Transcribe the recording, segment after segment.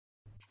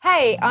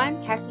Hey, I'm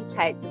Kathi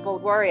Tait, the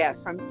Baldwarrior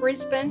from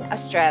Brisbane,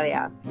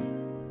 Australia.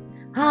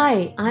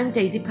 Hi, I'm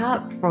Daisy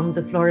Papp from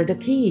the Florida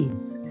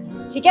Keys.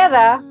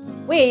 Together,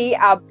 we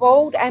are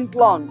Bald and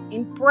Blonde,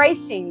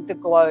 embracing the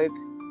globe.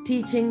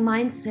 Teaching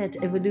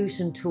mindset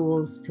evolution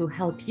tools to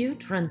help you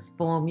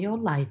transform your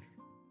life.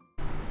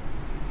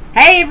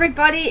 Hey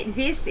everybody,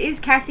 this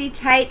is Kathi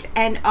Tait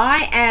and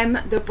I am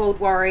the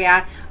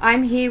Baldwarrior.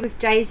 I'm here with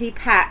Daisy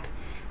Papp,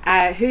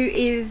 who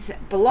is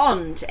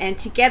blonde, and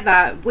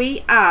together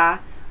we are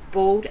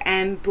Bald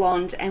and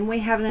Blonde, and we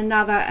have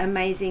another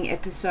amazing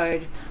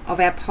episode of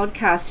our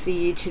podcast for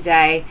you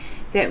today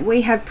that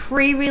we have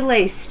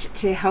pre-released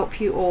to help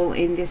you all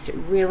in this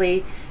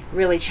really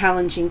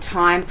challenging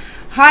time.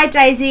 Hi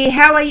Daisy,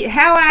 how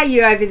are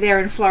you over there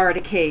in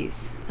Florida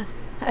Keys?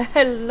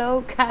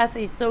 Hello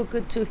Kathy, so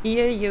good to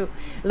hear you.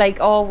 Like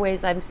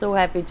always, I'm so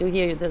happy to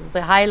hear you. This is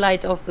the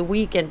highlight of the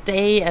week and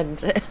day, and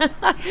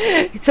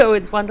so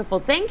it's wonderful.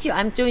 Thank you.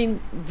 I'm doing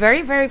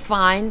very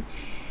fine.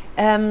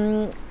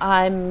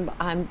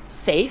 I'm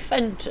safe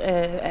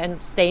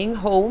and staying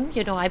home.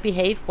 You know, I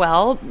behave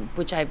well,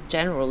 which I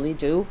generally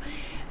do,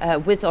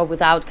 with or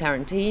without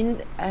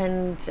quarantine.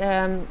 And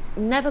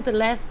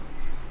nevertheless,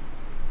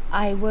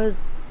 I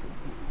was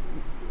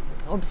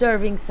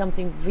observing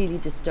something really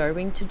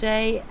disturbing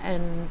today,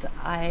 and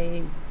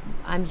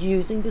I'm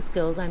using the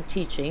skills I'm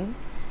teaching.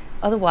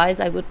 Otherwise,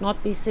 I would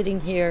not be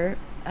sitting here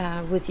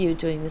with you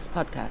doing this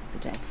podcast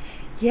today.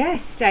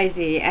 Yes,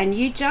 Daisy, and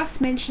you just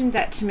mentioned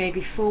that to me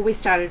before we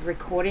started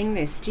recording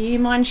this. Do you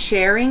mind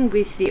sharing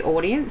with the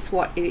audience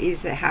what it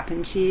is that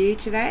happened to you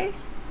today?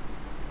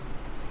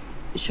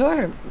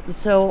 Sure.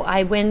 So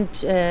I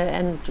went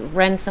and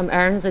ran some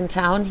errands in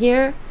town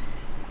here,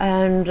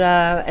 and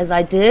as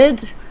I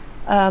did,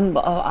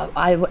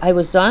 I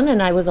was done,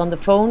 and I was on the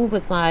phone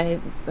with my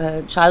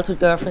childhood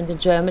girlfriend in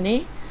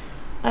Germany.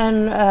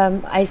 And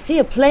I see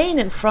a plane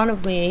in front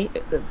of me,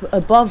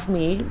 above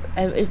me,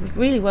 and it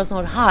really was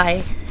not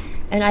high.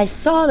 And I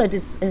saw that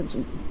it's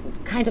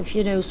kind of,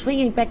 you know,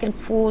 swinging back and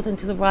forth and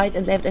to the right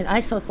and left. And I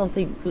saw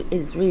something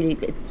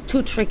it's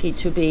too tricky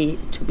to be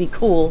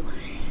cool,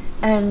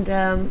 and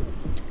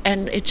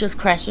it just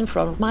crashed in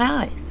front of my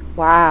eyes.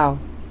 Wow!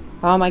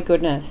 Oh my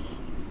goodness!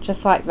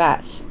 Just like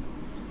that.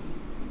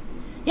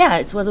 Yeah,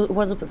 it was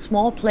a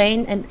small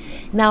plane, and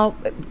now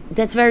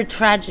that's very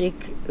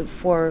tragic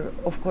for,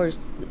 of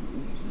course,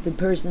 the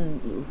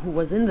person who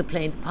was in the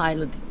plane, the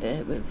pilot.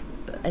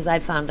 As I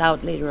found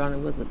out later on, it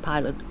was a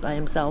pilot by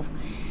himself.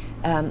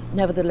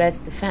 Nevertheless,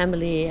 the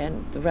family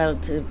and the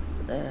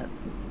relatives, the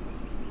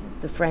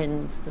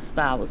friends, the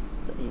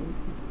spouse,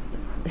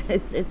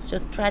 it's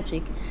just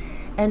tragic.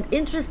 And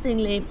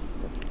interestingly,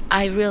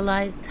 I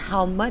realized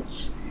how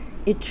much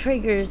it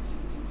triggers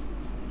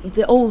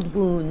the old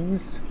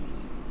wounds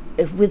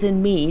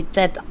within me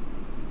that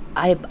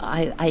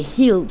I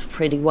healed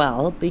pretty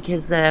well,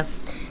 because I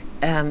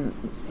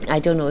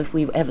don't know if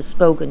we've ever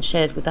spoken and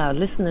shared with our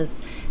listeners.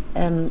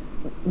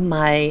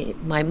 My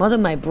mother,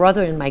 my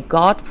brother, and my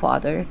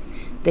godfather,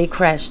 they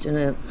crashed in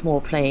a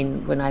small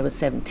plane when I was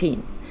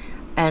 17,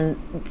 and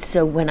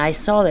so when I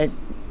saw that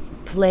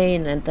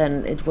plane, and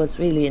then it was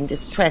really in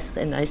distress,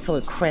 and I saw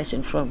it crash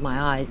in front of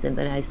my eyes, and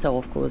then I saw,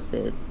 of course,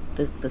 the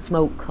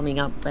smoke coming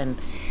up, and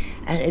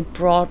it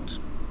brought,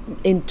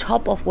 in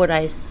top of what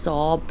I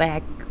saw,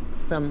 back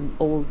some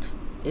old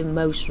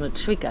emotional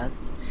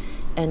triggers.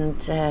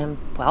 And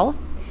well,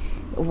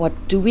 what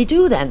do we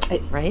do then,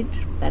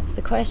 right? That's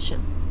the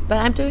question. But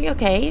I'm doing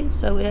okay,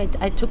 so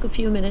I took a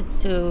few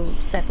minutes to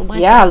settle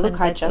myself. Yeah,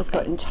 look, I just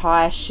got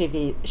entire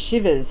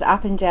shivers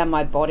up and down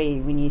my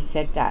body when you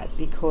said that,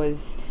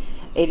 because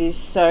it is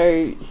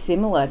so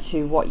similar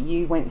to what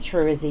you went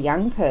through as a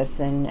young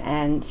person.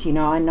 And, you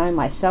know, I know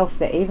myself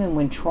that even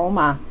when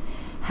trauma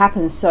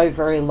happened so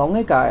very long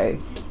ago,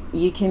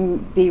 you can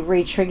be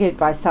re-triggered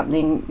by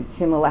something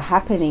similar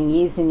happening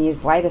years and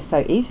years later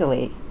so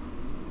easily.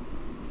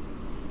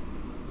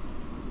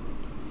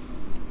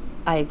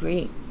 I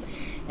agree.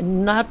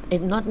 And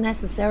it not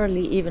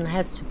necessarily even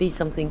has to be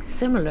something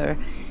similar.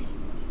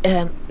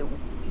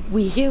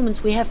 We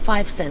humans, we have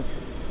 5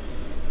 senses,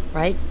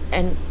 right?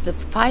 And the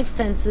 5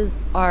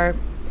 senses are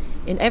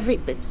in every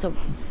bit. So,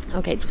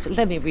 okay, so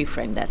let me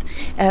reframe that,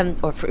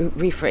 or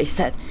rephrase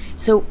that.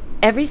 So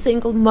every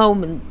single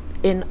moment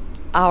in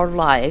our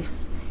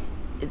lives,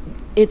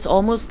 it's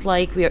almost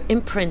like we are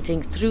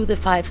imprinting through the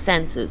 5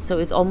 senses. So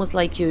it's almost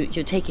like you're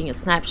taking a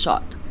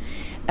snapshot.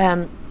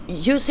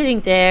 You're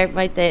sitting there,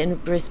 right there in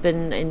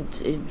Brisbane, and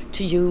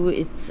to you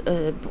it's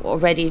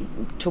already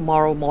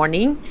tomorrow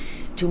morning.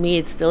 To me,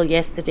 it's still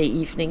yesterday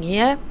evening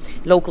here,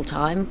 local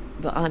time,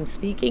 but I'm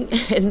speaking.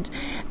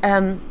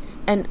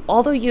 And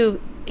although you're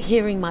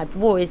hearing my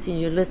voice and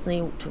you're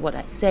listening to what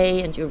I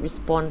say and you're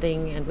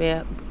responding and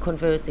we're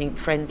conversing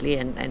friendly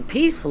and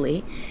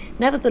peacefully,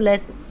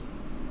 nevertheless,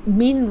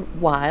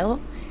 meanwhile,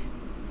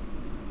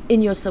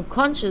 in your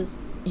subconscious,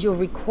 you're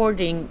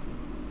recording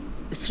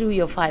through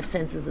your 5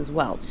 senses as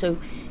well. So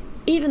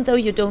even though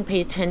you don't pay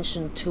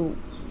attention to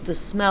the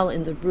smell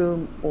in the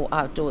room or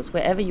outdoors,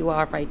 wherever you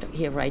are right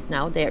here, right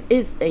now, there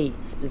is a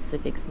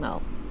specific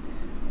smell.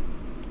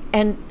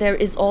 And there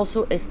is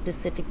also a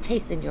specific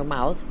taste in your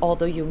mouth,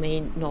 although you may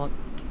not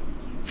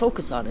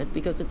focus on it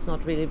because it's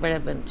not really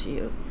relevant to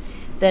you.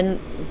 Then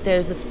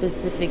there's a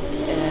specific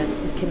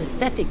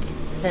kinesthetic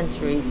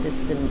sensory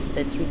system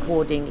that's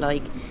recording,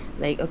 like,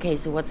 okay,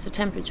 so what's the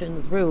temperature in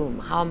the room?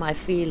 How am I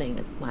feeling?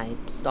 Is my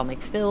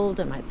stomach filled?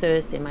 Am I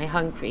thirsty? Am I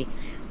hungry?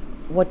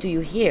 What do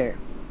you hear?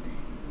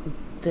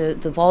 The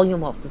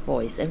volume of the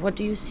voice. And what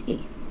do you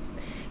see?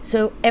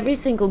 So every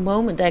single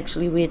moment,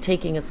 actually, we're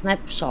taking a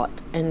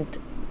snapshot. And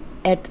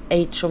at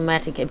a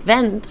traumatic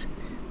event,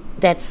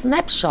 that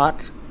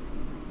snapshot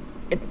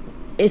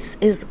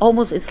is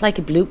almost, it's like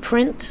a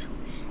blueprint.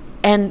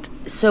 And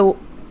so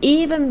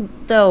even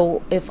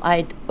though if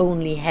I'd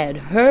only had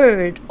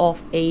heard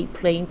of a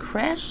plane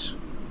crash,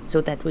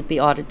 so that would be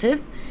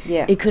auditive,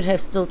 yeah, it could have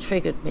still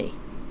triggered me.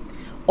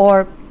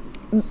 Or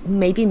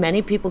maybe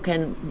many people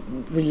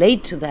can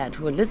relate to that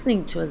who are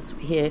listening to us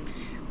here,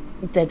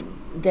 that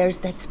there's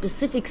that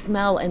specific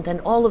smell, and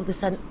then all of a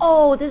sudden,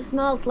 oh, this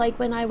smells like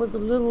when I was a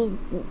little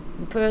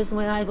person,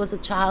 when I was a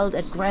child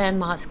at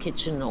grandma's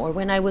kitchen, or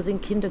when I was in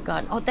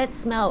kindergarten. Oh, that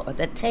smell, or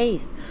that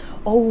taste.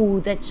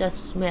 Oh, that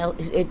just smell,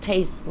 it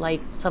tastes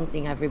like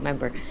something I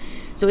remember.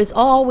 So it's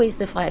always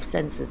the five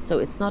senses. So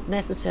it's not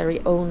necessarily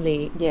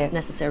only Makes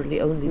the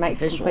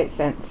visual. Complete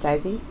sense,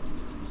 Daisy.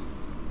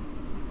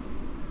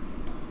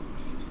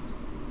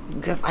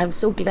 I'm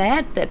so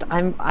glad that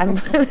I'm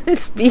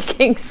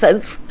speaking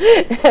sense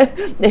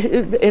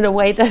in a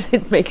way that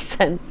it makes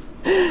sense.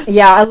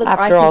 Yeah, I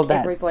think all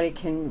that, everybody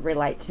can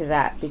relate to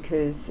that,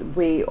 because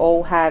we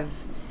all have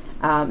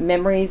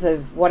memories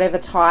of whatever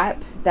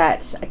type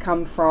that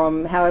come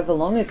from however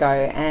long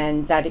ago,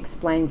 and that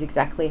explains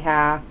exactly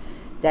how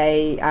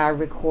they are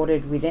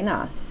recorded within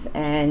us,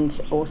 and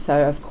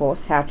also, of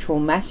course, how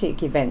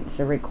traumatic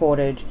events are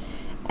recorded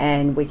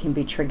and we can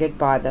be triggered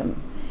by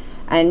them.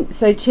 And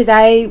so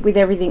today, with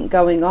everything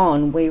going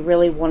on, we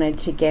really wanted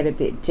to get a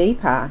bit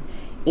deeper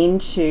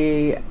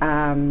into,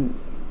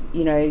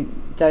 you know,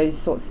 those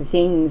sorts of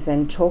things,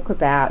 and talk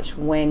about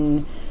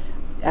when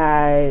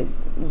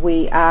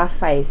we are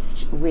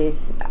faced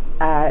with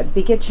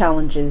bigger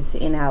challenges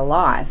in our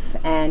life,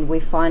 and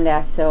we find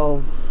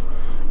ourselves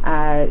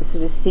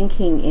sort of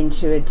sinking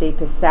into a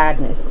deeper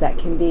sadness that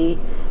can be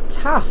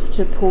tough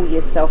to pull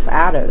yourself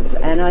out of.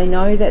 And I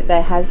know that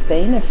there has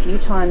been a few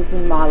times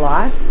in my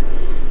life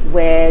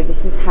where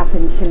this has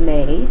happened to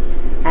me,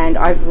 and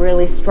I've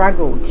really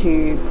struggled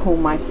to pull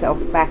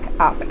myself back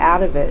up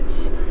out of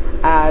it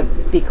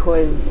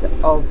because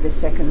of the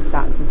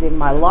circumstances in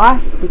my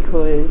life,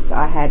 because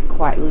I had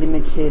quite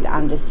limited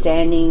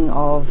understanding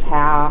of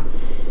how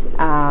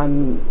our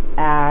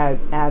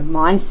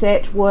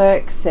mindset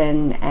works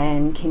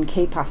and can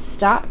keep us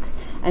stuck.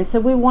 And so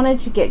we wanted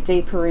to get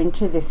deeper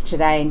into this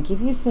today and give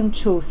you some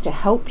tools to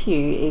help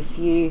you if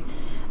you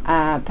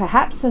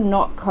perhaps are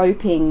not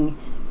coping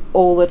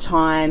all the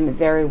time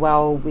very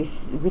well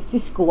with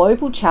this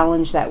global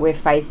challenge that we're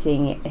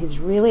facing. It is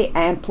really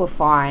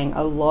amplifying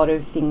a lot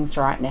of things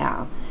right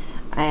now,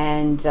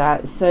 and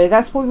so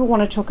that's what we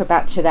want to talk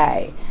about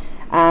today.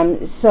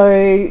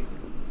 So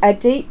a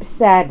deep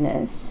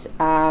sadness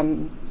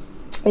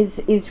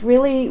is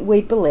really, we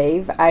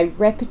believe, a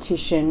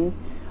repetition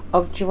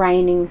of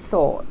draining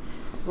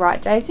thoughts, right,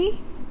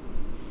 Daisy?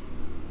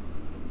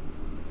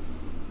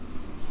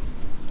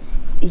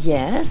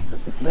 Yes,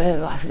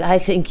 I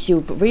think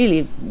you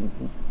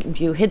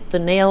hit the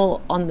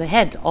nail on the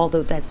head,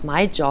 although that's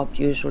my job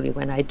usually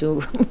when I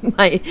do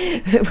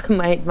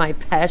my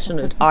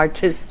passionate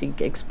artistic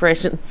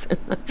expressions.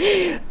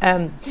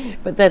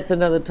 But that's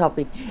another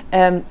topic.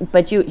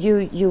 But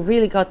you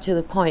really got to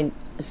the point.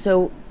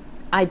 So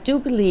I do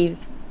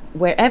believe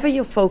wherever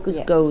your focus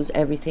goes,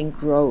 everything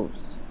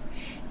grows.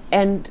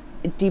 And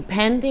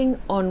depending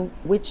on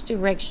which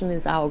direction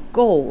is our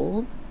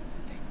goal,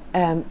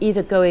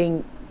 either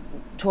going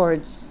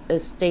towards a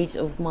state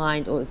of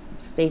mind or a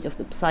state of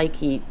the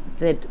psyche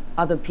that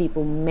other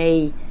people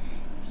may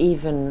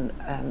even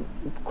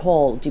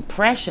call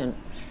depression,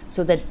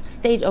 so that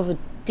state of a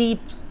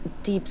deep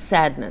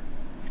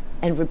sadness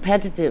and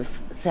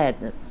repetitive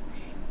sadness,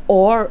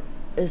 or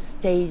a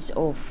state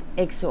of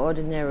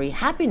extraordinary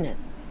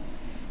happiness.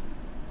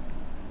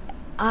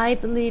 I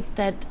believe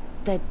that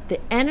the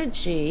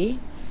energy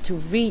to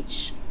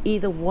reach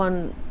either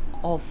one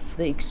of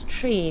the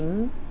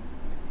extreme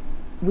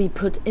we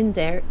put in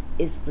there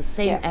is the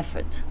same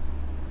effort.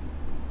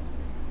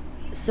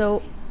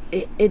 So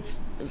it's,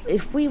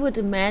 if we would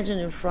imagine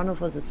in front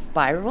of us a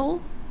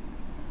spiral,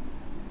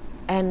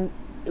 and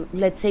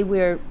let's say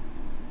we're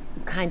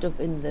kind of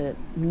in the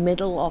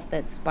middle of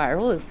that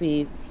spiral, if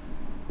we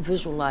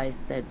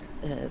visualize that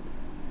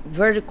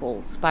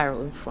vertical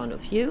spiral in front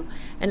of you,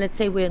 and let's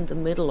say we're in the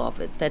middle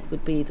of it, that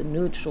would be the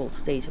neutral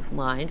state of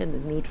mind and the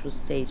neutral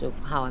state of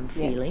how I'm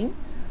feeling.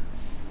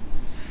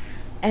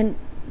 And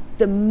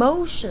the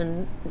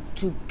motion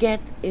to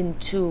get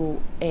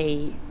into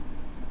a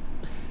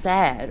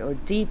sad or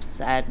deep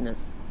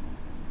sadness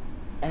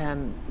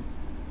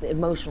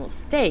emotional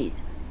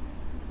state,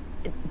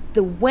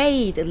 the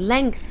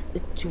length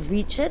to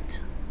reach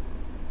it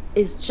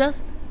is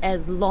just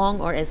as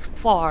long or as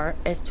far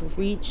as to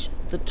reach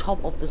the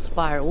top of the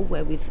spiral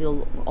where we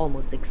feel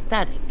almost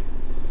ecstatic.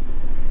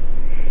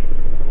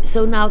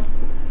 So now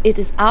it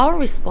is our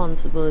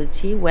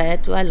responsibility, where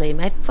do I lay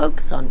my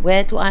focus on?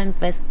 Where do I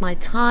invest my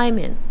time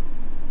in?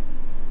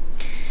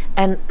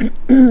 And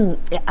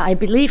I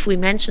believe we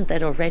mentioned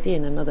that already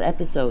in another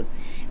episode,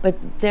 but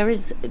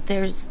there's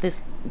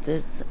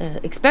this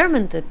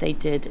experiment that they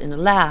did in a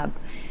lab,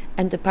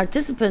 and the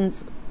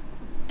participants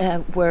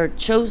were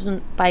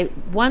chosen by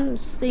one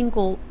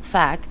single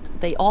fact.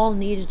 They all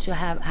needed to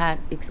have had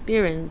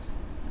experience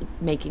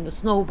making a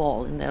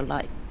snowball in their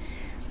life.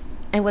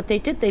 And what they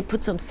did, they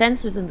put some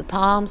sensors in the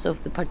palms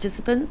of the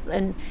participants,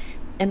 and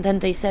then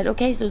they said,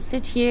 okay, so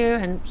sit here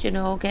and,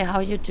 okay, how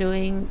are you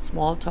doing?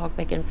 Small talk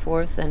back and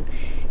forth, and,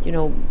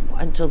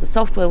 until the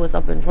software was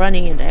up and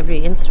running and every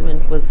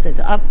instrument was set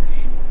up.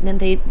 And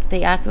then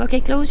they asked them, okay,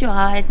 close your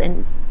eyes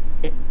and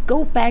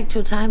go back to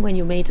a time when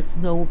you made a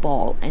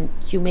snowball, and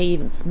you may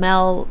even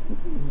smell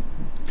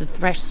the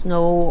fresh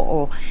snow,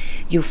 or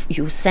you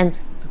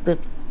sense the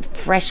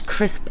fresh,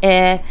 crisp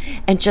air,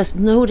 and just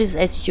notice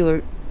as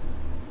you're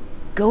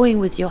going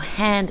with your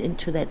hand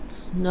into that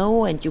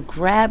snow and you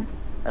grab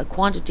a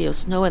quantity of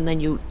snow, and then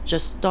you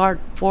just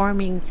start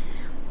forming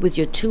with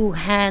your two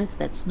hands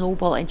that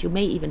snowball, and you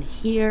may even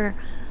hear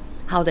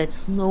how that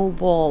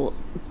snowball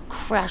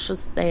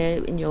crashes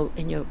there in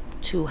your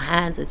two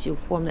hands as you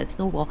form that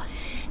snowball.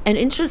 And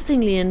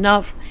interestingly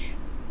enough,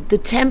 the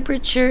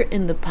temperature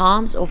in the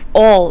palms of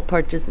all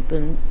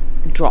participants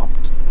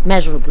dropped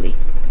measurably.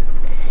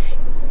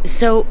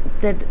 So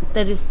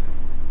that is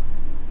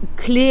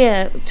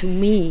clear to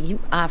me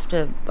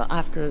after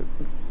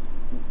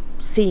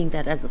seeing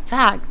that as a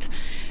fact,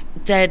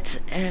 that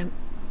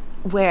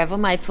wherever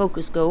my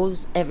focus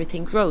goes,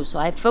 everything grows. So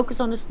I focus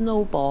on a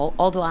snowball,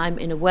 although I'm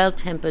in a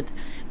well-tempered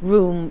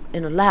room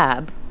in a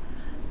lab,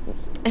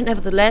 and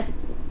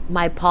nevertheless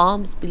my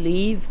palms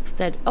believe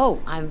that,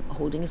 oh, I'm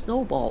holding a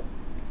snowball.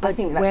 But I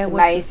think that's where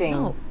amazing. was the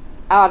snow?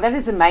 Oh, that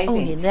is amazing.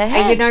 Only in their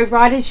head. And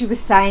right as you were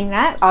saying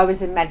that, I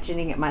was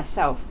imagining it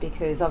myself,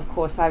 because of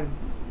course I've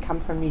come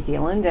from New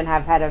Zealand and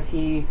have had a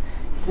few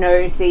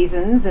snow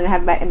seasons and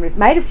have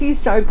made a few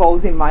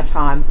snowballs in my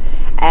time,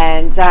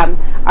 and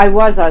I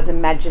was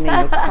imagining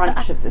the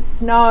crunch of the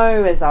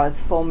snow as I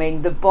was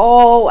forming the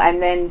ball,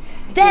 and then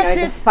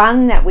the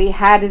fun that we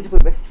had as we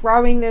were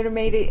throwing them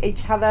at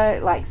each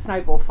other. Like,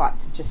 snowball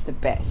fights are just the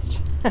best.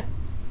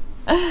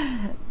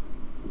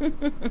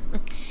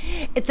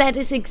 That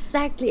is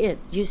exactly it,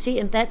 you see,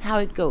 and that's how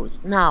it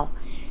goes. Now,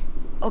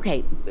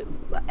 okay,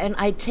 and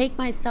I take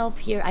myself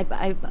here,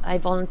 I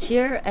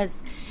volunteer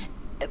as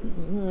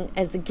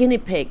the guinea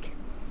pig,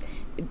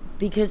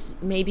 because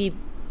maybe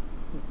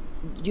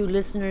you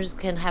listeners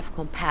can have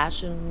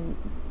compassion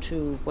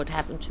to what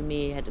happened to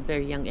me at a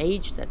very young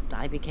age, that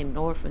I became an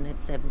orphan at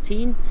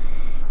 17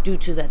 due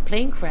to that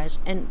plane crash,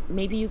 and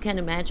maybe you can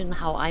imagine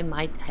how I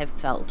might have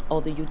felt,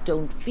 although you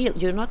don't feel,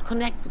 you're not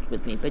connected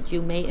with me, but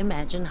you may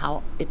imagine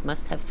how it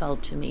must have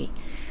felt to me.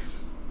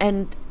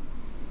 And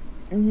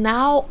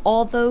now,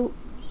 although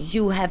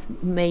you have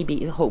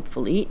maybe,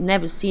 hopefully,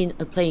 never seen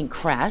a plane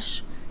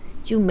crash,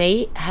 you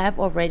may have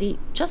already,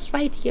 just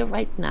right here,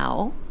 right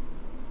now,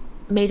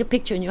 made a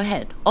picture in your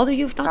head, although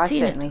you've not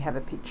seen it. I certainly have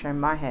a picture in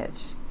my head.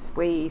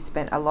 We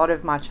spent a lot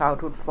of my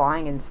childhood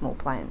flying in small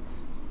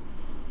planes.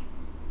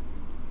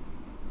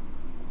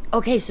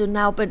 Okay, so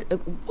now, but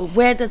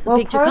where does the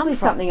picture come from? Probably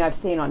something I've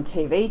seen on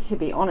TV, to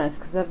be honest,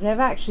 because I've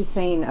never actually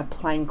seen a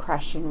plane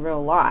crash in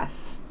real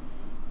life.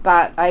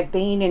 But I've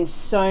been in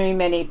so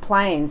many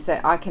planes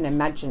that I can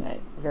imagine it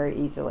very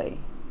easily.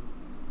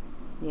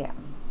 Yeah.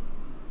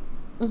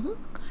 Mm-hmm.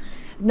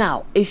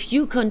 Now, if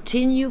you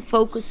continue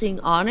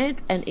focusing on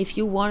it, and if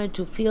you wanted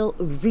to feel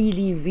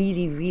really,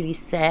 really, really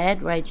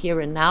sad right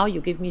here and now, you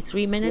give me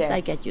 3 minutes, yes.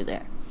 I get you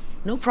there.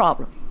 No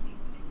problem.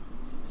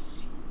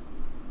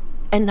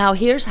 And now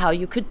here's how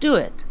you could do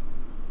it.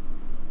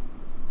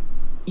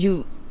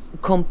 You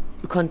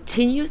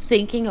continue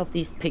thinking of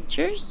these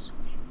pictures.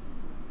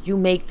 You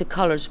make the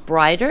colors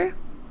brighter.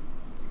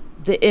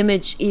 The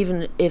image,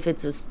 even if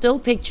it's a still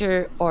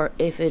picture or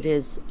if it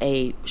is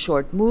a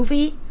short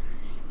movie,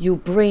 you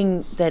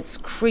bring that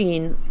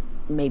screen.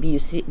 Maybe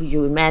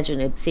you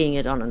imagine it, seeing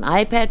it on an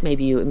iPad.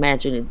 Maybe you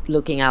imagine it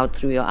looking out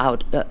through your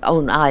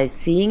own eyes,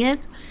 seeing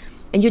it.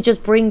 And you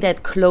just bring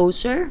that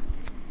closer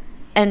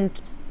and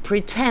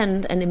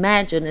pretend and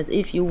imagine as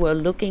if you were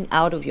looking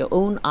out of your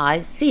own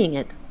eyes, seeing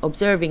it,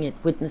 observing it,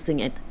 witnessing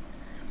it.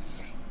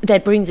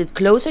 That brings it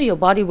closer, your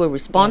body will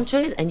respond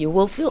to it, and you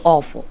will feel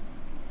awful.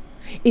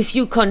 If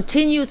you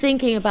continue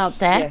thinking about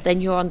that, then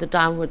you're on the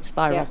downward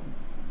spiral.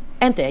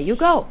 And there you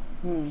go.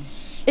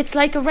 It's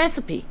like a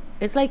recipe.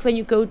 It's like when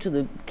you go to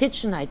the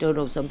kitchen, I don't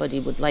know, somebody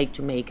would like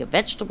to make a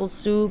vegetable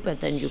soup, and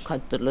then you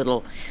cut the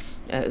little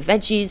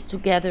veggies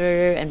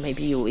together, and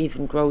maybe you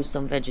even grow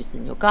some veggies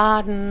in your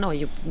garden, or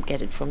you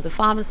get it from the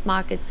farmer's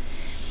market.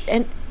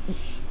 And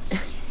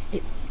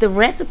the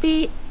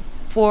recipe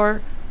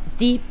for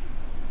deep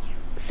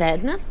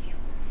sadness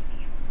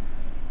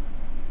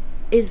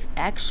is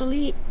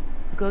actually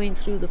going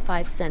through the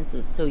 5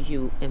 senses. So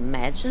you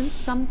imagine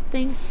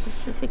something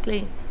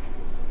specifically,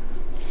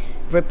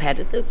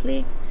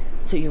 repetitively.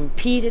 So you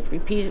repeat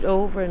it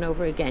over and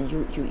over again.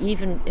 You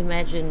even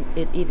imagine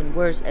it even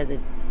worse as it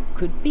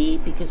could be,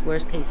 because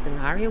worst case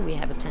scenario, we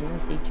have a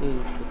tendency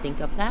to think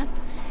of that.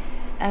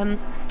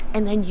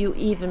 And then you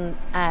even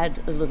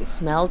add a little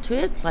smell to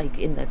it, like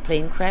in that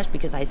plane crash,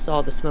 because I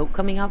saw the smoke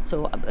coming up.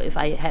 So if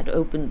I had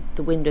opened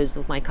the windows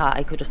of my car,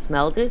 I could have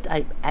smelled it.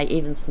 I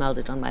even smelled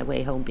it on my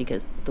way home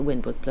because the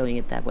wind was blowing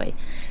it that way,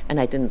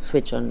 and I didn't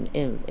switch on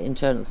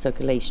internal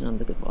circulation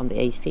on the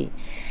AC.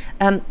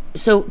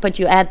 But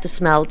you add the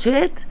smell to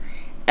it,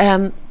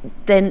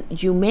 then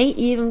you may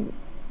even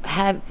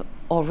have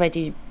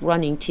already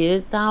running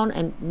tears down,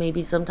 and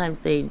maybe sometimes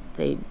they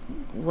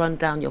run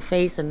down your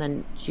face, and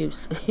then you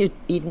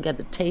even get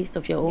the taste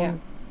of your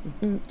own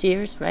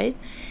tears, right?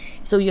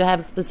 So you have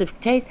a specific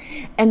taste,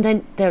 and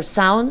then there are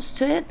sounds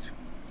to it.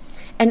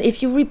 And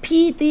if you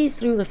repeat these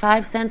through the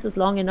 5 senses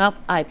long enough,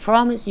 I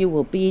promise you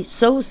will be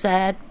so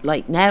sad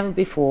like never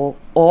before,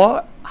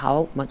 or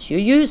how much you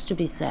used to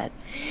be sad.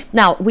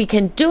 Now, we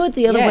can do it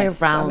the other way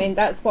around. I mean,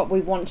 that's what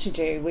we want to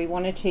do. We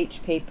want to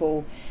teach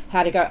people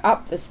how to go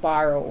up the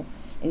spiral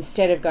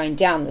instead of going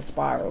down the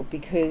spiral,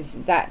 because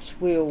that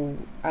will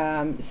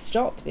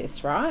stop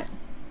this, right?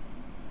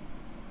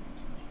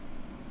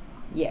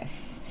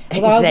 Yes.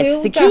 Well, I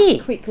will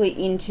just quickly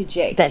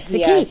interject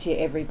here to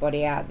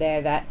everybody out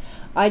there that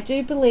I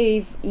do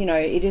believe,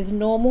 it is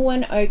normal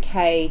and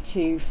okay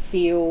to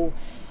feel,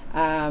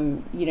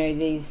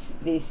 these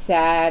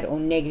sad or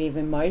negative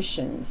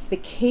emotions. The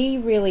key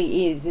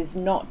really is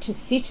not to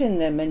sit in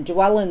them and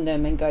dwell in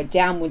them and go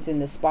downwards in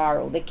the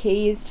spiral. The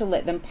key is to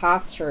let them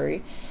pass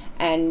through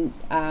and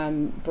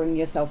bring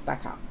yourself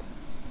back up.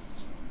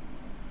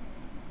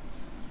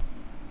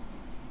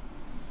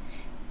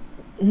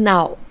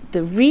 Now,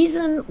 the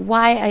reason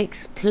why I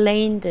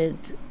explained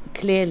it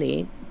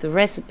clearly, the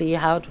recipe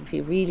how to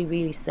feel really,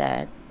 really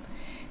sad,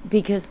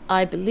 because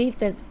I believe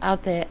that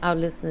out there, our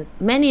listeners,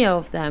 many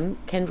of them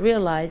can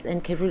realize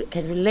and can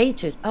relate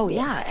to it. Oh,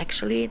 yeah,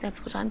 actually,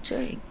 that's what I'm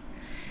doing.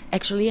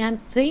 Actually, I'm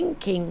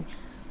thinking,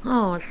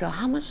 oh, so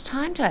how much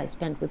time do I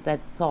spend with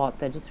that thought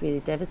that is really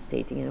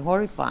devastating and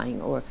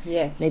horrifying? Or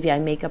maybe I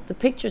make up the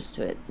pictures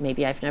to it.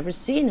 Maybe I've never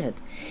seen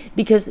it.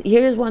 Because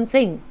here is one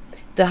thing.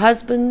 The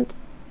husband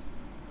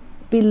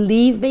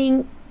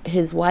believing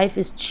his wife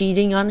is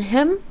cheating on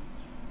him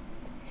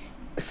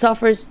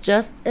suffers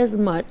just as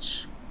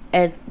much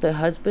as the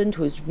husband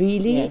who is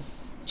really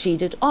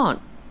cheated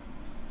on.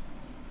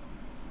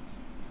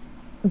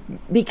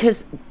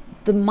 Because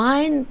the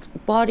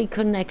mind-body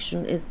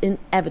connection is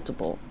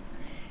inevitable.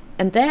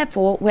 And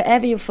therefore,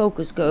 wherever your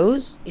focus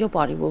goes, your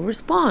body will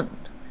respond.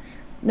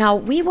 Now,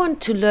 we want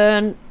to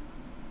learn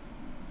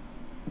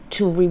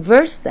to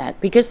reverse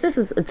that, because this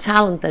is a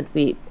talent that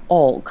we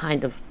all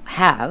kind of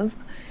have,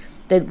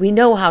 that we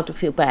know how to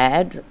feel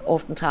bad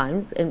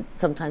oftentimes, and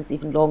sometimes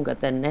even longer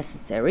than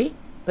necessary,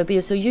 but we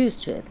are so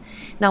used to it.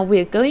 Now,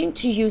 we're going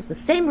to use the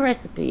same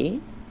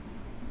recipe,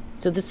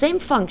 so the same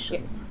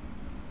functions,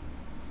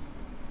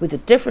 with a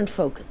different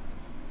focus.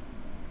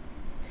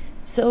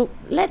 So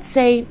let's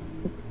say,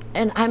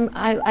 and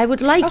I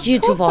would like you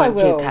to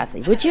volunteer,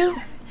 Kathi. Would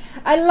you?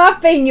 I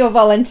love being your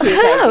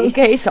volunteer.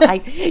 Okay, so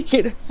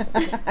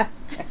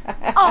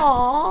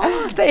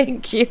oh,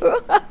 thank you.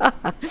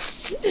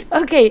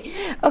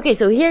 Okay.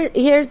 So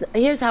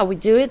here's how we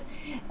do it.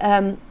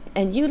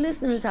 And you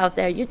listeners out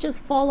there, you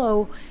just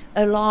follow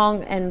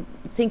along and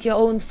think your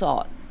own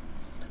thoughts,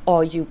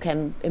 or you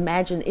can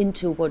imagine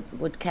into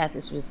what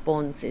Kathy's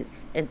response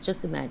is, and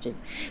just imagine.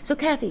 So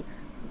Kathi,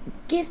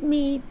 give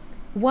me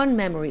one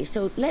memory.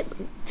 So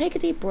take a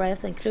deep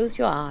breath and close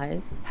your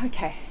eyes.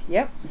 Okay.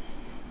 Yep.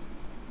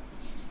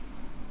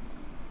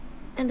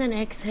 And then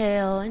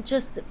exhale, and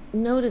just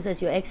notice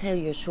as you exhale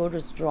your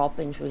shoulders drop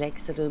and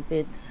relax a little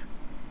bit.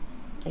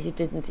 You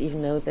didn't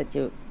even know that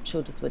your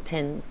shoulders were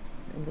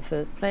tense in the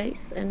first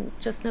place. And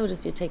just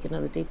notice you take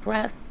another deep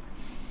breath.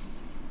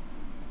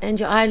 And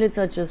your eyelids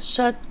are just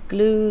shut,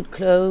 glued,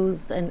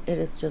 closed, and it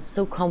is just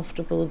so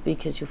comfortable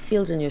because you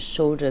feel it in your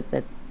shoulder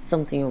that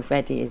something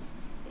already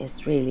is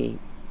really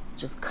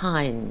just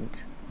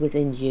kind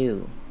within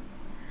you.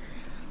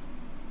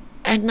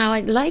 And now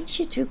I'd like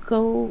you to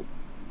go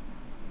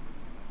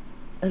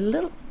a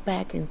little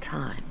back in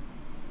time,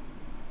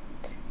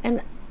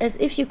 and as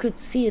if you could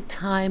see a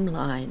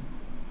timeline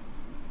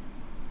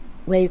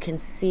where you can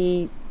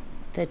see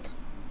that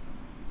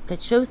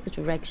shows the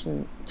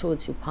direction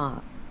towards your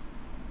past.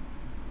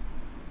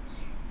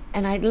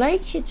 And I'd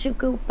like you to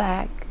go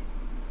back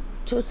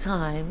to a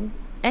time,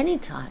 any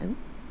time,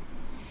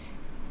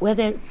 where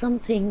there's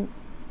something,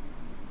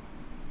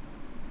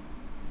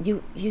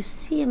 you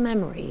see a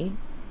memory,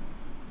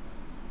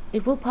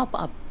 it will pop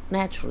up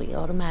naturally,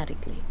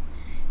 automatically,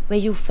 where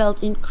you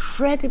felt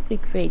incredibly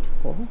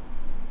grateful,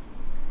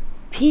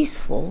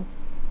 peaceful,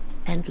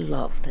 and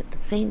loved at the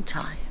same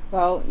time.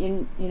 Well,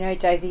 you know,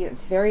 Daisy,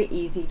 it's very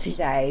easy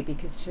today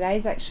because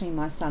today's actually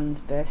my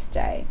son's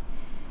birthday.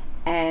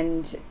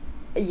 And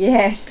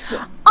yes.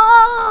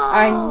 Oh,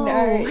 I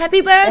know.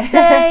 Happy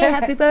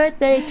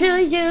birthday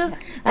to you.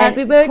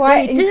 Happy birthday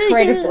quite to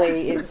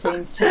incredibly, you. it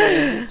seems to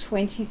me, he's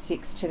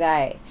 26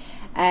 today.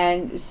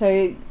 And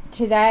so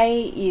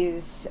today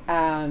is,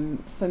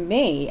 for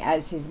me,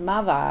 as his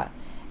mother,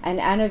 an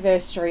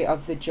anniversary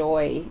of the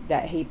joy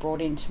that he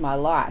brought into my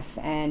life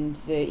and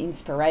the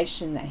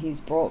inspiration that he's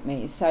brought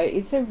me. So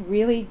it's a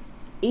really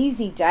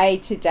easy day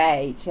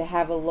today to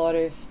have a lot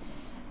of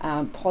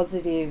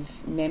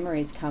positive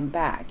memories come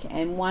back.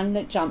 And one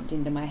that jumped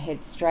into my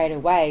head straight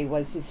away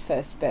was his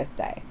first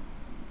birthday.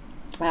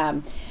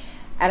 And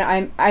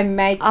I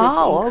made this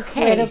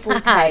incredible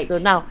cake so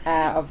now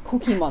of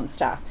Cookie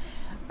Monster.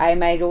 I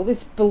made all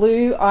this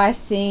blue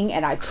icing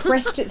and I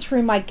pressed it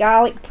through my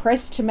garlic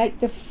press to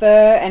make the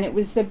fur, and it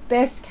was the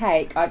best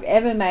cake I've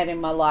ever made in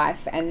my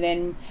life. And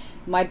then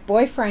my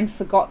boyfriend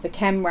forgot the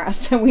camera,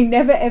 so we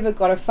never ever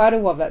got a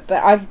photo of it,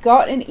 but I've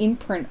got an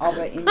imprint of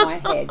it in my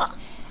head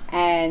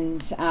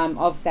and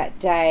of that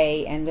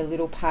day and the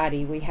little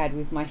party we had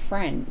with my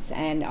friends.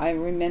 And I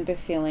remember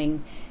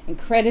feeling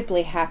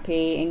incredibly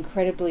happy,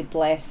 incredibly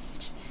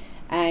blessed,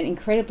 and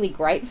incredibly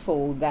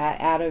grateful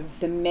that out of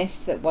the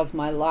mess that was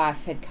my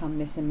life had come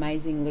this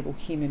amazing little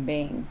human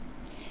being.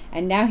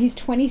 And now he's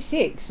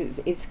 26.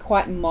 It's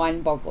quite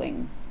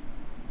mind-boggling.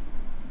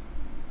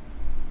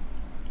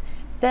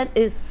 That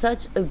is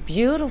such a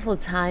beautiful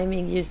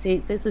timing. You see,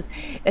 this is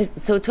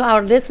so to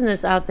our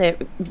listeners out there.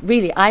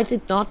 Really, I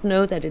did not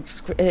know that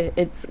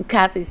it's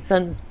Kathy's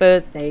son's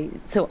birthday.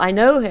 So I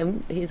know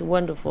him. He's a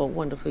wonderful,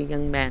 wonderful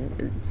young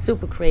man,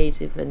 super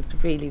creative, and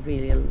really,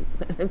 really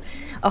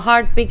a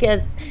heart big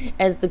as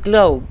the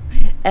globe.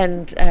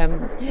 And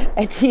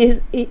he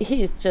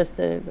is just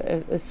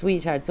a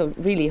sweetheart. So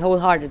really,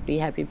 wholeheartedly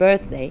happy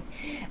birthday.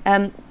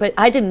 But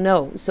I didn't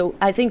know, so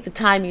I think the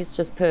timing is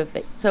just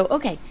perfect. So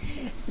okay.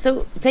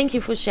 So thank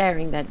you for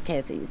sharing that,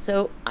 Kathy.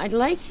 So I'd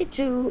like you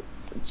to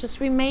just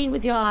remain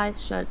with your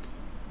eyes shut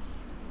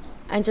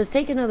and just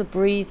take another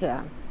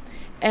breather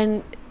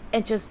and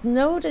just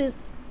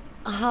notice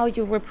how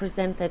you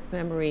represent that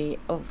memory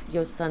of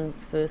your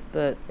son's first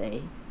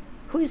birthday,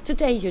 who is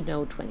today,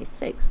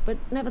 26, but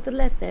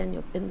nevertheless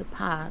they're in the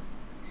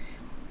past.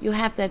 You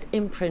have that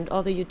imprint,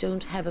 although you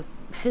don't have a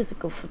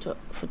physical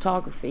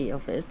photography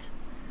of it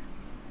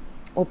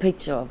or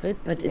picture of it,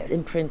 but it's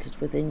imprinted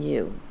within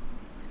you.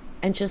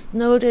 And just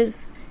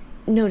notice,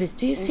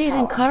 do you see it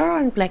in color or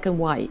in black and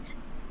white?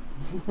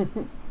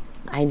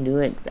 I knew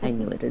it.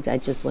 I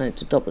just wanted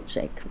to double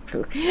check.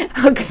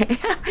 Okay.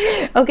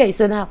 Okay,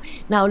 so now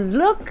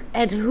look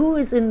at who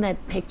is in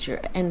that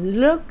picture and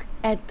look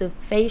at the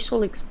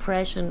facial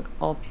expression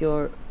of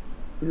your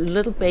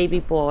little baby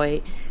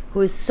boy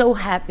who is so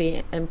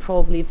happy and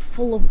probably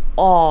full of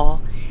awe.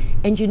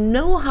 And you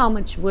know how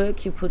much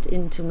work you put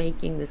into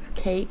making this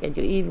cake, and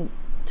you even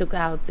took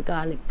out the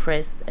garlic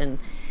press and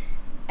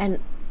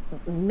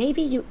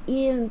maybe you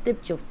even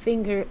dipped your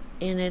finger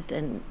in it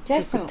and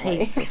took a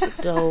taste of the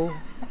dough.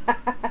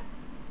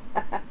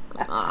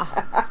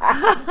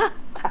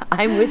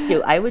 I'm with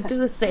you. I would do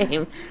the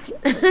same.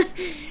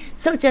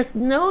 So just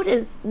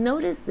notice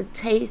the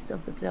taste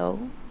of the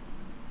dough.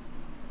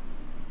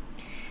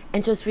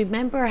 And just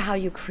remember how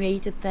you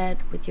created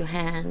that with your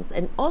hands.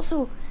 And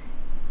also,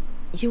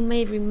 you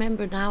may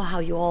remember now how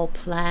you all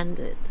planned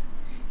it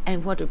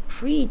and what a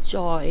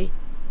pre-joy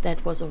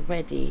that was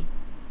already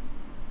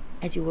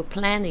as you were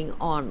planning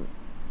on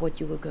what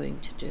you were going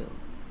to do.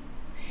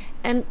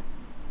 And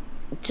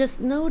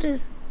just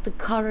notice the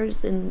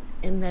colors in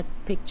that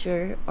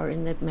picture or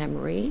in that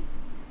memory,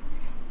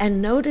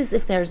 and notice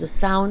if there's a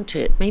sound to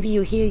it. Maybe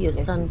you hear your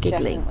son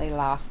giggling. Definitely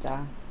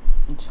laughter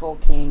and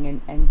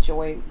talking and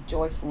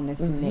joyfulness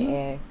in the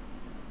air.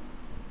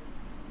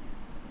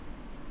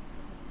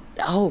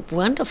 Oh,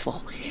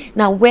 wonderful.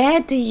 Now, where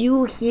do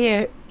you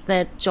hear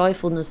that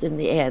joyfulness in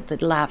the air,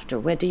 that laughter?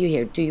 Where do you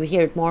hear it? Do you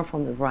hear it more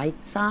from the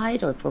right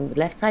side or from the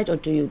left side, or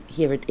do you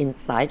hear it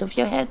inside of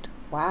your head?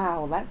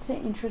 Wow, that's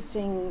an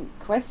interesting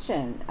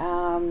question.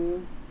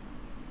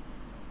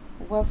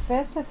 Well,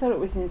 first I thought it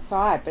was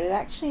inside, but it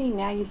actually,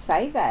 now you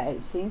say that,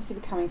 it seems to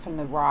be coming from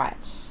the right.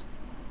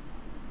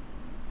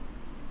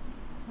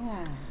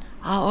 Yeah.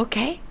 Oh,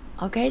 okay.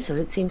 Okay, so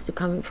it seems to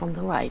come from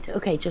the right.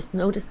 Okay, just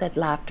notice that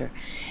laughter.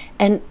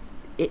 And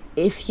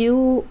if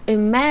you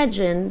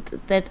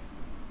imagined that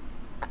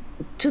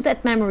to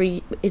that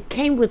memory, it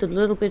came with a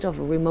little bit of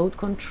a remote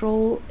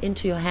control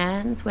into your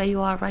hands where you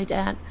are right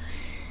at,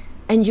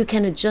 and you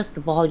can adjust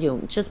the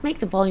volume. Just make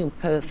the volume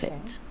perfect.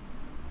 Okay.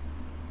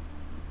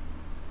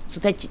 So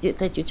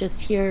that you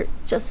just hear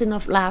just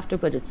enough laughter,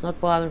 but it's not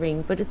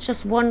bothering, but it's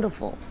just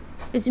wonderful.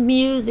 It's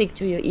music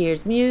to your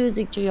ears,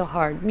 music to your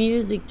heart,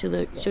 music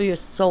to your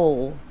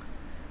soul.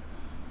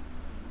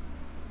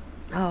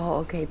 Oh,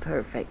 okay,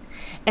 perfect.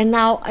 And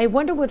now I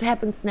wonder what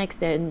happens next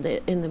there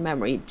in the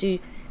memory.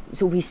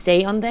 So we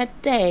stay on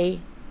that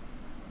day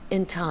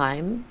in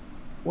time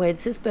where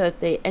it's his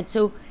birthday, and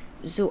so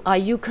are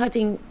you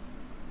cutting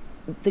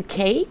the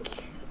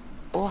cake,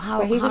 or how?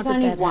 Well, he was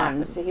only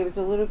one, so he was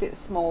a little bit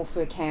small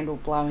for candle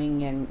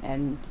blowing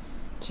and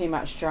too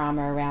much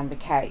drama around the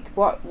cake.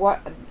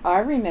 What I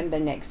remember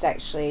next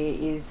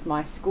actually is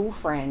my school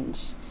friend,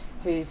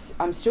 who's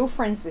I'm still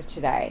friends with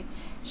today.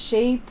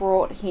 She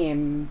brought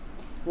him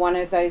one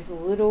of those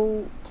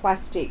little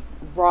plastic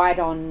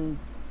ride-on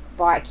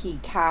bikey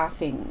car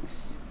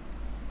things.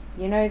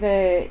 You know,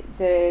 the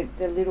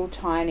little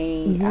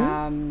tiny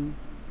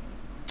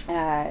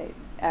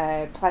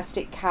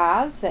plastic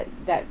cars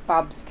that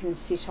bubs can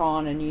sit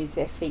on and use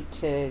their feet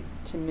to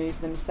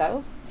move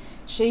themselves.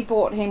 She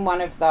bought him one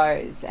of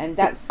those, and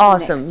that's the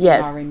awesome. Next thing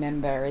Yes, I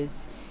remember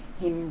is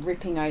him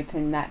ripping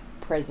open that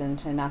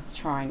present and us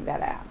trying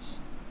that out.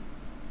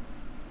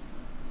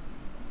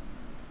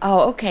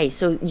 Oh, okay.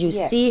 So you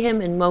see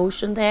him in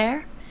motion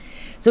there.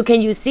 So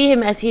can you see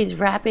him as he's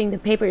wrapping the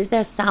paper? Is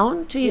there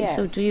sound to you? Yes.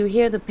 So do you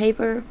hear the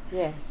paper?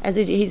 Yes. As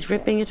he's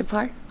ripping it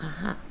apart?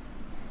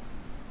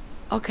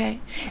 Okay.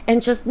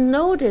 And just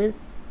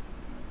notice,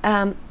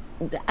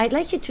 I'd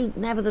like you to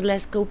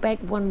nevertheless go back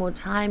one more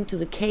time to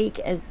the cake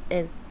as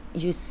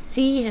you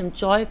see him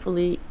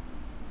joyfully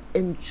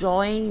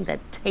enjoying that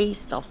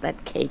taste of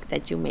that cake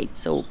that you made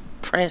so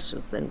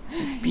precious and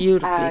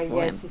beautifully for him.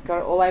 Yes, he's got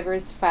it all over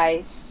his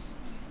face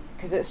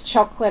because it's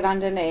chocolate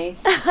underneath.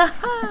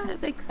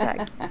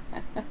 Exactly.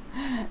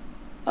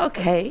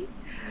 Okay.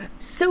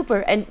 Super.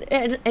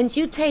 And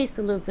you taste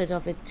a little bit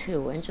of it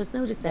too, and just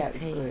notice that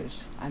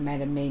taste. Good. I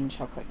made a mean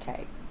chocolate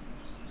cake.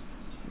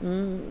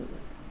 I'm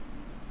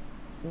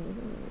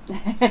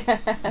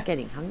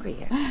getting hungry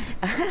here.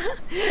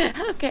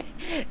 Okay.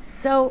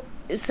 So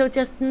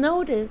just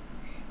notice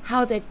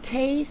how the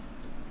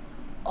taste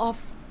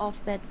of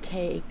that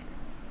cake,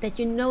 that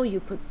you know you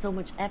put so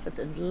much effort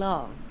and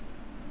love,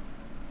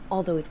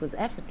 although it was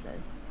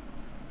effortless,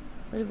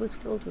 but it was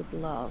filled with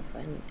love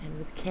and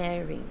with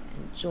caring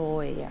and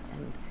joy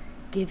and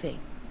giving.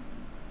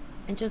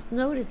 And just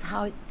notice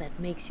how that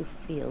makes you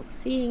feel.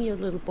 Seeing your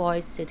little boy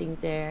sitting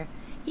there.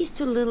 He's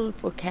too little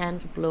for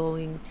candle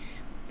blowing,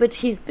 but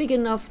he's big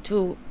enough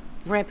to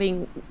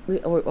wrapping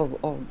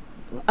or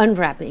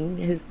unwrapping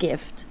his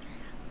gift,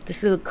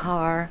 this little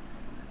car.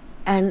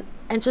 And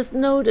just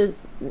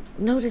notice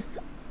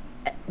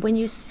when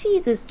you see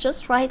this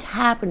just right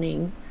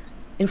happening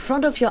in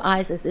front of your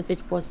eyes, as if it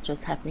was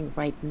just happening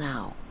right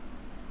now.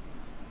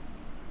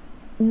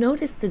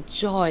 Notice the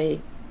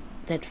joy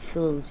that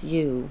fills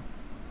you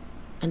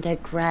and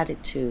that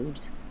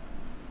gratitude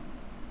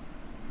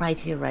right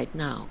here, right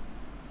now.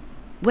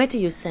 Where do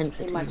you sense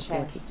it in my your chest?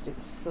 body?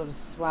 It's sort of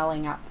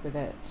swelling up with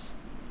it.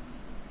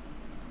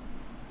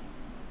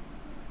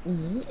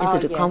 Is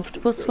it a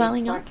comfortable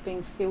swelling up? It's like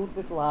being filled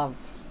with love.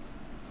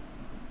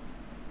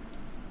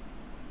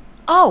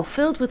 Oh,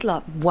 filled with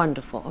love.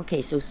 Wonderful.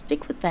 Okay, so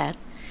stick with that.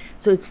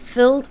 So it's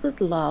filled with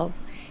love.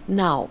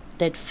 Now,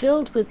 that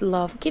filled with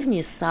love, give me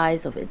a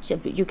size of it.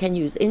 You can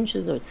use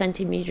inches or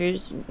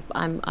centimeters.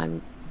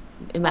 I'm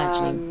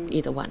imagining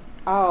either one.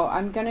 Oh,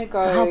 I'm going to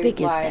go so how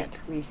big is that?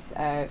 With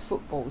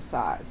football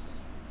size.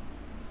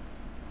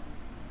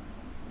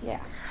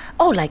 Yeah.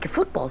 Oh, like a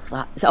football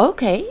size.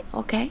 Okay.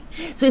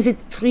 So is it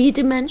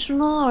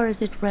three-dimensional or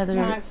is it rather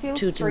no, it feels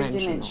two-dimensional?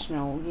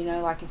 Three-dimensional. You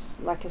know,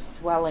 like a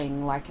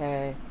swelling, like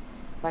a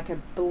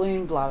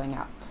balloon blowing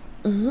up.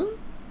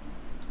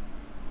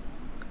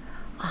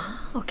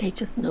 Okay,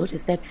 just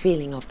notice that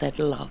feeling of that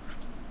love.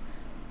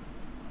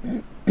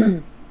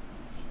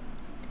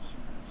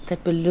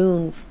 That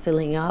balloon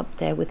filling up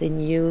there within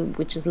you,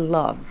 which is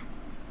love.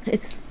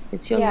 It's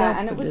your love balloon. Yeah,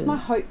 and it was my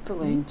hope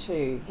balloon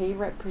too. He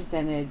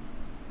represented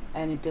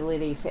an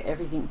ability for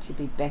everything to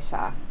be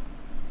better.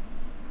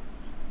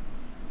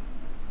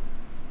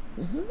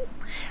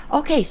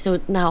 Okay,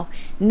 so now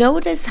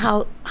notice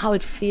how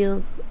it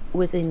feels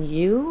within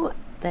you,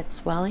 that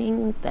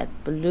swelling, that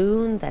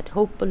balloon, that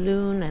hope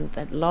balloon, and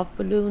that love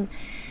balloon.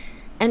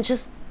 And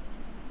just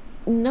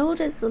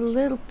notice a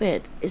little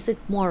bit. Is it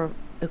more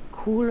a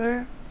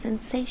cooler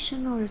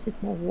sensation or is it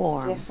more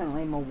warm?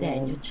 Definitely more warm. There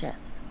in your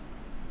chest.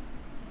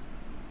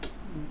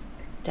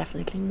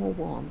 Definitely more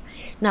warm.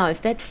 Now,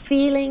 if that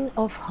feeling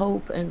of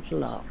hope and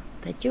love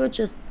that you're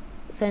just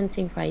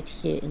sensing right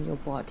here in your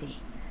body,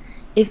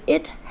 if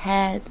it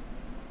had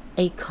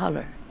a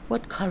color,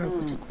 what color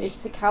would it be? It's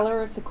the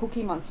color of the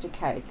Cookie Monster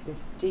cake,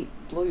 this deep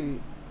blue.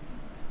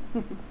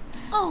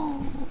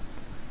 Oh,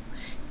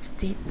 it's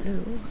deep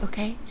blue.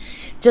 Okay.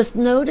 Just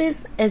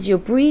notice as you're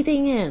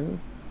breathing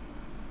in,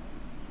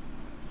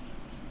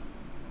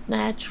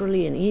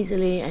 naturally and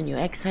easily, and you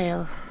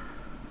exhale,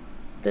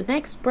 the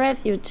next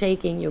breath you're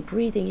taking, you're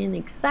breathing in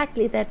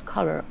exactly that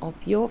color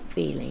of your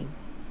feeling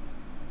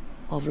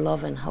of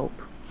love and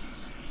hope.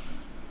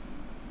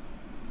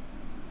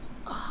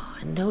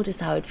 And notice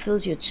how it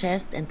fills your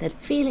chest, and that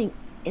feeling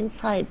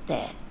inside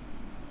there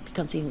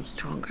becomes even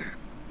stronger.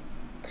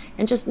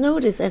 And just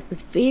notice as the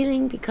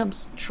feeling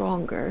becomes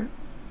stronger,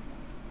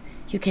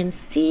 you can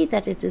see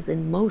that it is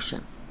in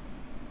motion.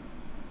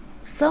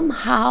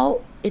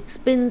 Somehow it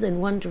spins in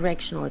one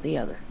direction or the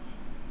other.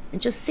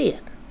 And just see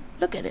it.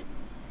 Look at it.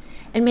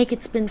 And make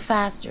it spin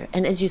faster.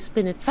 And as you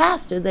spin it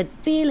faster, that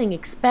feeling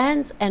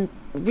expands and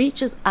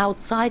reaches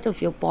outside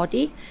of your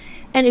body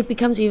And it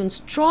becomes even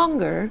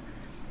stronger,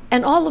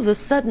 and all of a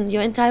sudden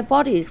your entire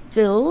body is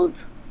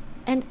filled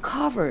and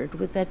covered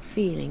with that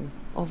feeling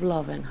of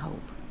love and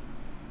hope.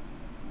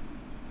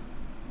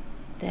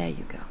 There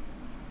you go.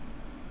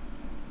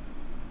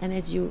 And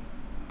as you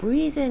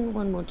breathe in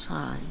one more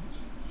time,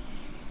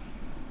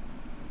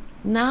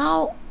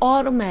 now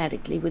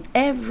automatically with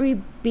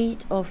every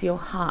beat of your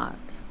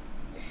heart,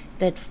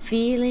 that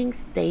feeling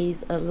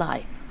stays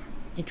alive.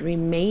 It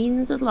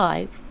remains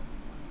alive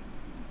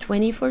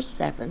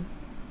 24/7,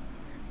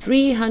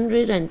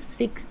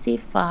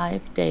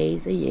 365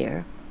 days a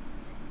year,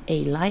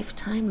 a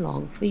lifetime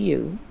long for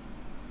you.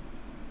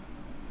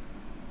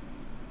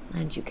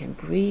 And you can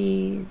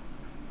breathe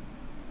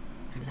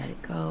and let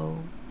it go.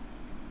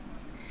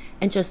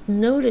 And just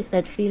notice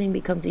that feeling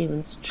becomes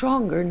even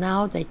stronger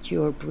now that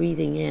you're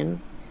breathing in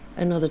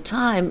another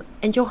time,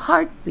 and your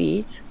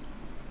heartbeat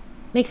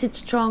makes it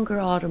stronger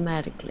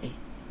automatically,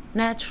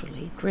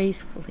 naturally,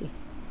 gracefully,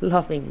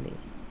 lovingly.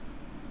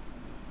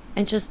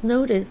 And just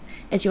notice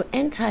as your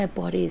entire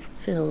body is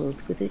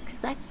filled with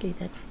exactly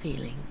that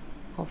feeling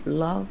of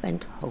love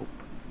and hope.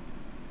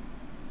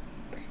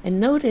 And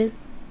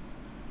notice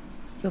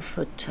your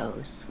foot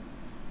toes.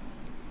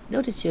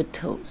 Notice your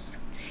toes.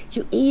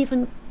 You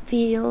even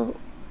feel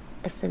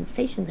a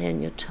sensation there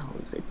in your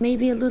toes. It may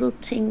be a little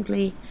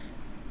tingly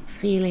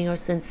feeling or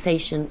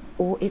sensation,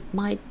 or it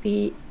might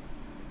be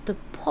the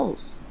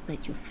pulse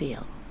that you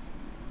feel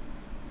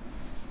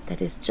that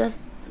is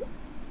just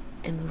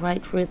in the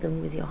right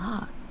rhythm with your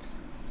heart.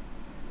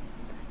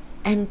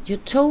 And your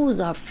toes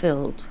are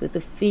filled with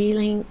the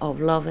feeling of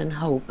love and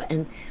hope,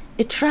 and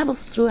it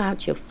travels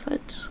throughout your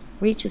foot,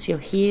 reaches your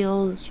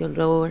heels, your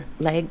lower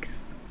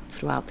legs,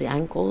 throughout the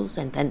ankles,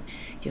 and then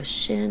your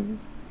shin,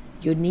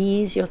 your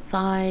knees, your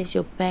thighs,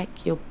 your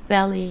back, your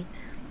belly,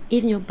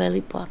 even your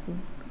belly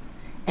button.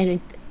 And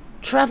it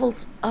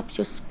travels up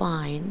your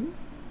spine,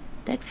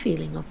 that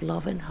feeling of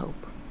love and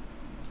hope.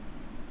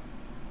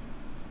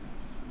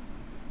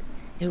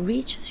 It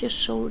reaches your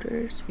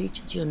shoulders,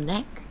 reaches your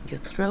neck, your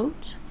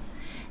throat,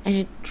 and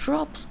it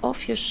drops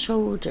off your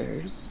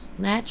shoulders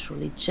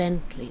naturally,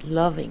 gently,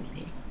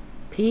 lovingly,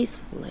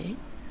 peacefully.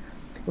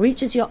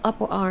 Reaches your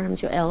upper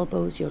arms, your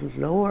elbows, your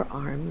lower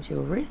arms,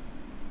 your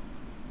wrists,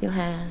 your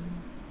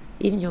hands,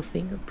 even your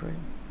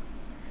fingerprints.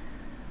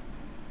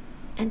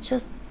 And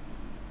just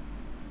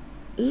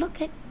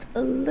look at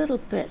a little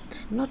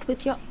bit, not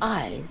with your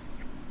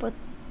eyes, but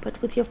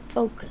with your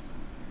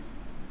focus.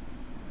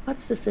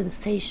 What's the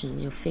sensation in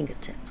your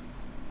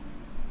fingertips?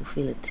 You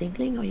feel it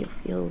tingling, or you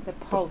feel the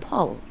pulse? The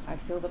pulse? I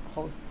feel the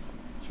pulse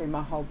through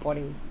my whole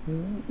body.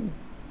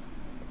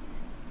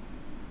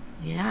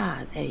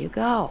 Yeah, there you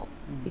go.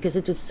 Because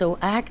it is so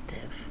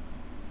active.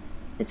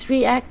 It's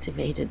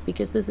reactivated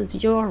because this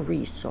is your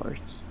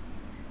resource.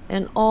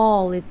 And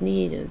all it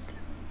needed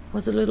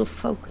was a little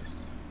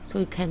focus, so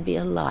it can be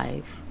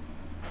alive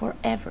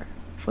forever,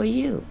 for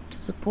you, to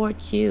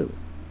support you,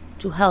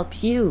 to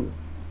help you,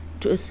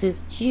 to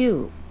assist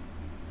you,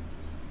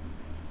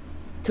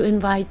 to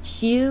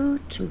invite you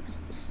to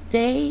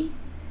stay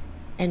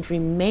and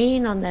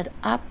remain on that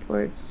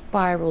upward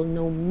spiral,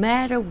 no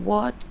matter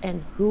what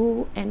and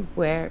who and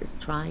where is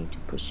trying to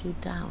push you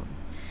down,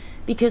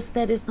 because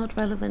that is not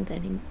relevant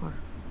anymore.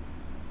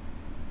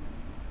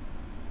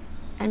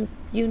 And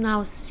you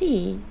now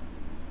see,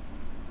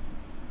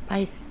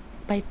 by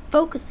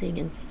focusing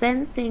and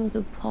sensing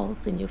the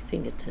pulse in your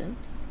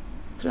fingertips,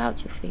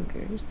 throughout your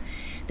fingers,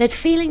 that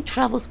feeling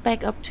travels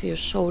back up to your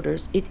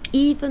shoulders. It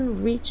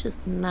even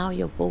reaches now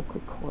your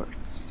vocal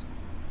cords.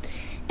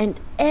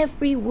 And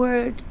every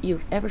word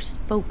you've ever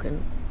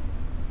spoken,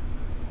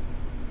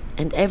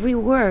 and every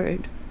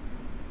word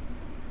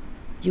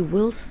you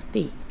will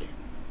speak,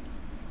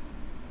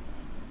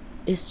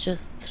 is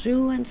just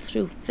through and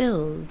through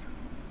filled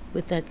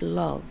with that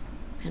love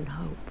and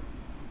hope.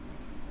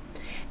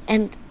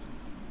 And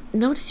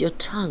notice your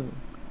tongue.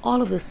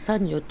 All of a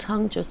sudden your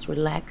tongue just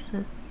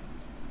relaxes,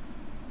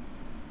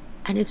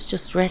 and it's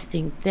just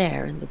resting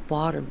there in the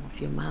bottom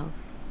of your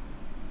mouth.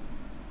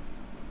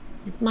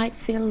 It might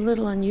feel a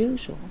little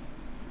unusual,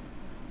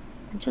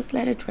 and just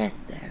let it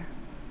rest there,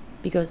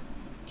 because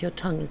your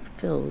tongue is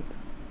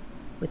filled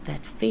with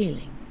that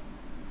feeling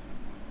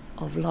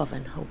of love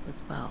and hope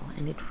as well.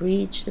 And it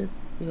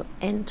reaches your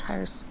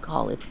entire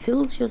skull. It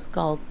fills your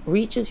skull,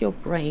 reaches your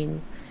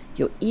brains,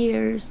 your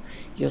ears,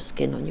 your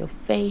skin on your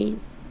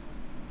face,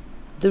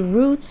 the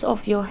roots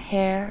of your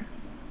hair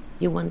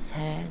you once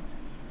had,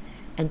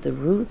 and the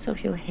roots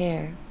of your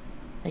hair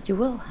that you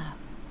will have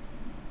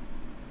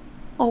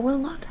or will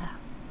not have,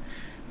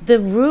 the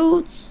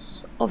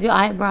roots of your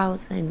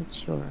eyebrows and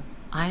your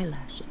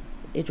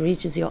eyelashes. It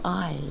reaches your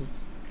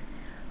eyes,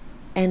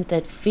 and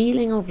that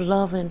feeling of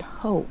love and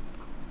hope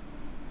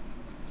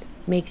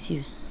makes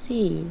you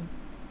see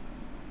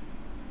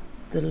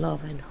the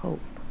love and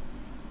hope,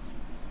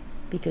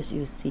 because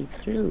you see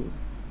through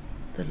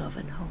the love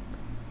and hope.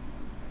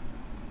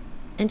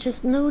 And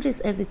just notice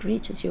as it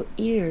reaches your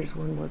ears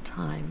one more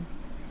time,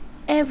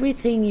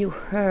 everything you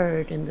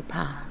heard in the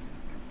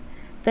past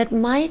that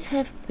might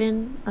have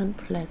been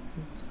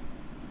unpleasant,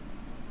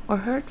 or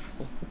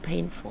hurtful or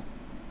painful,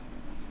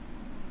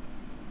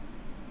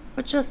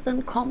 or just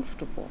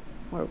uncomfortable,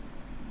 or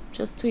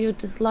just to your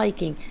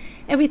disliking.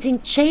 Everything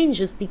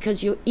changes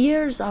because your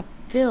ears are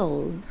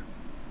filled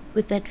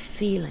with that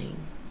feeling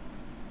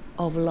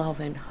of love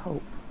and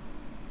hope.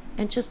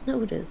 And just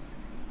notice,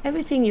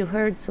 everything you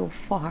heard so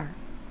far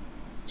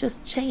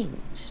just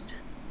changed.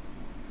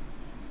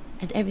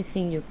 And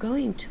everything you're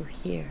going to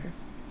hear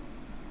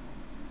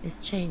is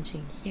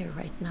changing here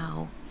right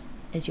now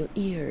as your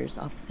ears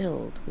are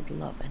filled with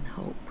love and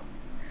hope.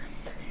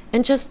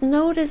 And just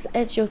notice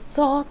as your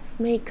thoughts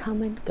may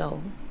come and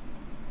go,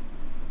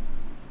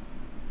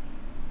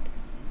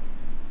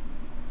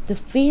 the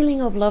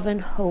feeling of love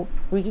and hope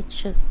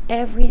reaches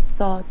every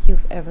thought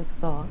you've ever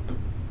thought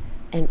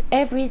and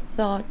every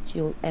thought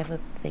you'll ever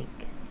think.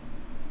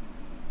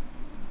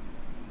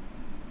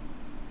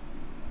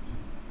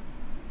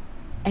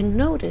 And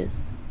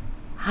notice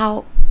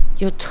how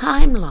your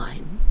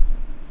timeline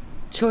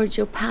towards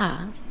your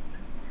past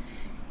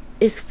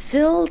is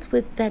filled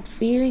with that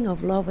feeling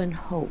of love and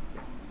hope.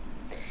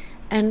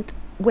 And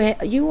where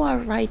you are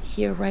right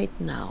here, right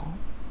now,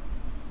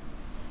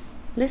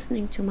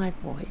 listening to my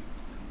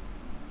voice,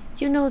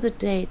 you know the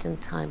date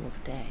and time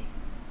of day,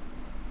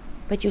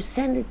 but you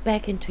send it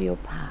back into your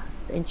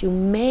past, and you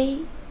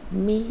may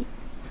meet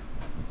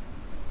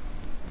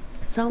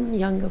some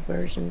younger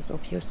versions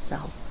of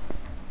yourself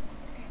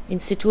in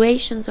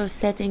situations or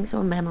settings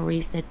or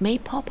memories that may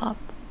pop up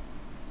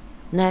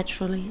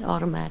naturally,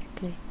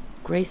 automatically,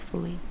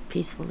 gracefully,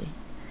 peacefully,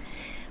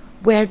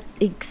 where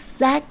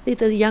exactly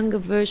the younger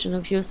version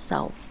of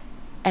yourself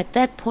at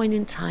that point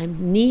in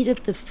time needed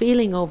the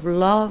feeling of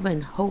love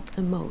and hope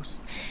the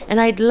most.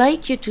 And I'd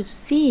like you to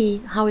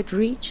see how it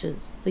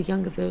reaches the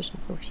younger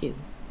versions of you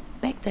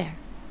back there.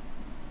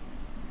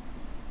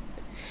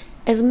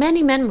 As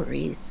many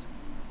memories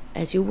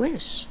as you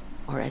wish,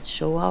 or as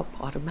show up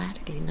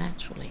automatically,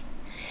 naturally.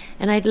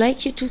 And I'd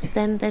like you to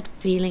send that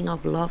feeling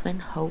of love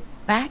and hope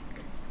back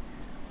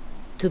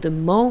to the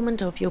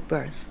moment of your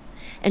birth,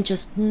 and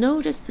just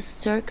notice the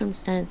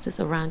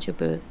circumstances around your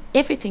birth.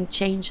 Everything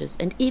changes,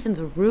 and even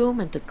the room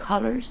and the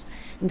colors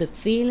and the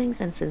feelings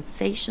and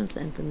sensations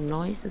and the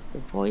noises, the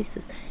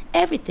voices,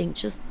 everything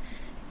just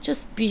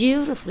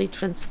beautifully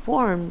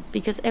transforms,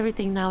 because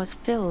everything now is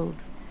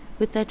filled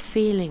with that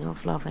feeling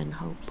of love and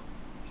hope.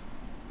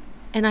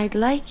 And I'd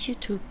like you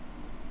to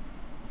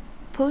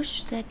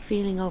push that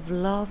feeling of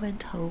love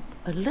and hope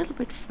a little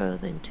bit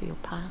further into your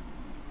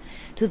past,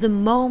 to the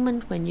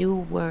moment when you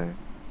were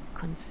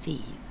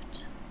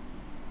conceived.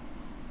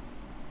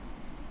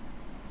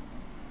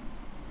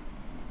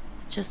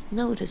 Just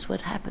notice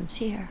what happens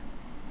here.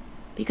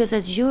 Because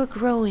as you're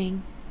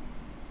growing,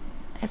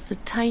 as the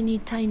tiny,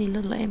 tiny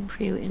little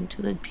embryo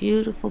into the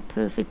beautiful,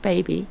 perfect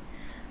baby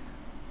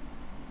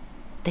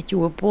that you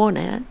were born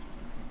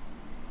as,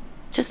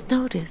 just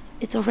notice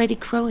it's already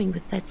growing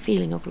with that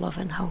feeling of love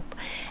and hope.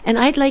 And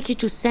I'd like you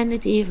to send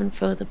it even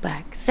further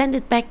back. Send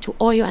it back to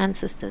all your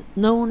ancestors,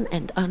 known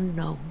and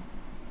unknown.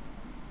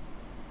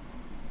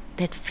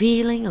 That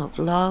feeling of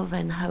love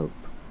and hope.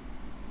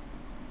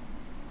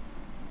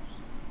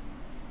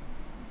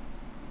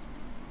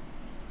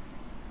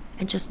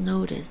 And just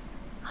notice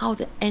how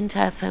the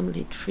entire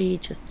family tree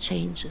just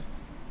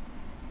changes.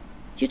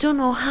 You don't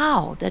know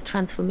how that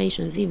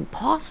transformation is even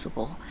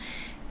possible,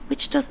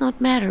 which does not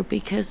matter,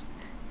 because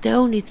the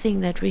only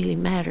thing that really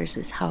matters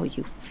is how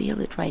you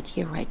feel it right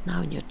here, right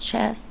now in your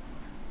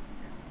chest.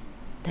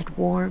 That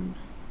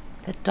warmth,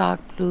 that dark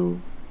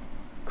blue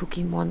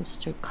Cookie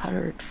Monster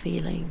colored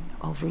feeling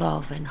of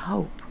love and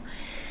hope.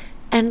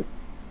 And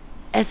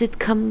as it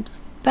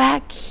comes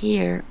back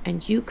here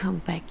and you come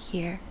back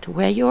here to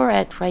where you're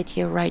at right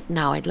here, right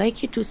now, I'd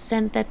like you to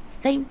send that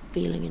same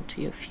feeling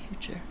into your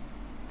future.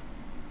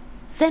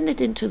 Send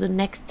it into the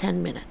next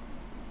 10 minutes.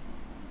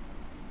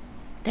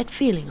 That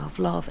feeling of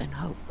love and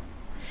hope.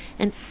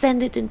 And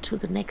send it into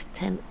the next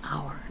 10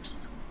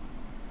 hours.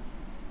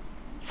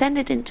 Send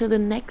it into the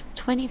next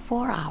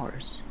 24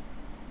 hours.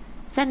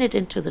 Send it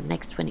into the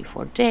next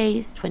 24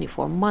 days,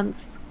 24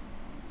 months.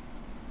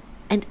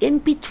 And in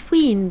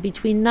between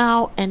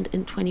now and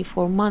in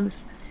 24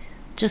 months,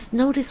 just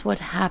notice what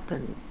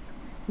happens.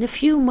 In a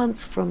few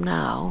months from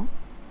now,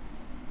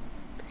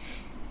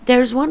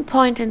 there's one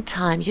point in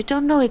time, you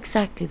don't know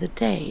exactly the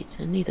date,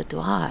 and neither do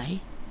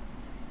I,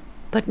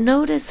 but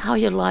notice how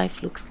your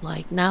life looks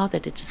like now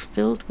that it is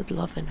filled with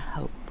love and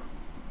hope.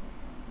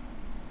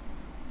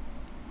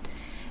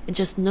 And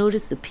just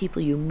notice the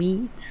people you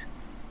meet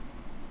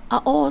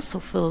are also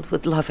filled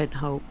with love and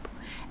hope.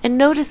 And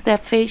notice their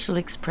facial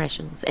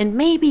expressions. And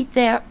maybe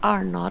there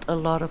are not a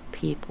lot of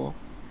people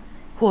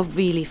who are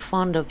really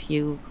fond of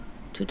you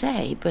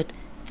today, but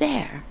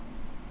there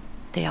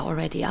they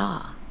already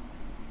are.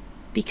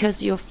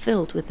 Because you're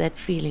filled with that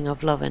feeling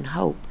of love and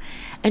hope.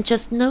 And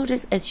just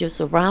notice as you're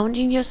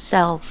surrounding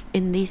yourself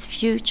in these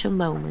future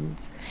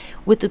moments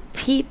with the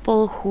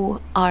people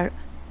who are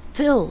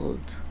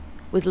filled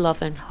with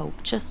love and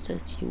hope, just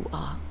as you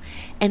are.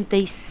 And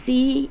they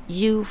see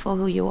you for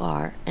who you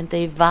are, and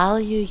they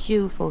value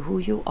you for who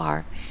you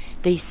are.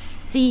 They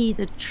see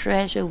the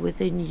treasure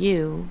within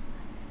you,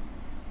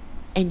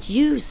 and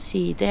you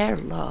see their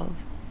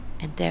love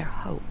and their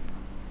hope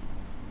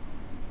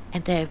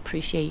and their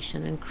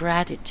appreciation and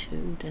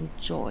gratitude and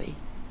joy.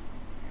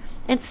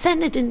 And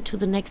send it into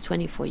the next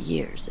 24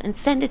 years, and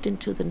send it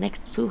into the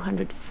next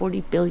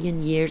 240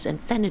 billion years,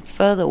 and send it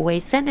further away,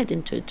 send it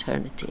into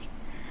eternity.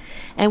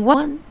 And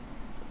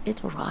once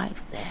it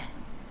arrives there,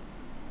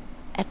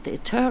 at the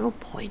eternal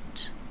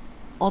point,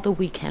 although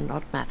we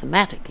cannot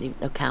mathematically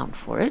account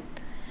for it,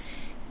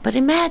 but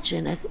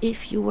imagine as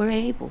if you were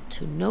able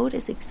to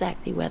notice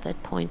exactly where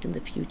that point in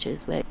the future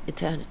is, where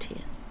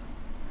eternity is.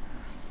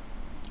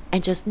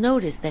 And just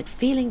notice that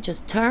feeling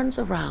just turns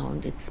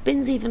around, it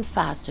spins even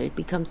faster, it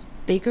becomes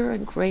bigger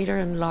and greater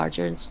and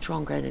larger and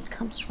stronger, and it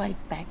comes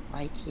right back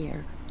right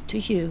here to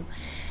you.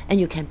 And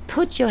you can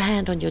put your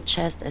hand on your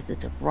chest as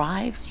it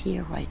arrives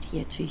here, right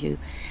here to you,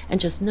 and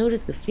just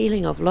notice the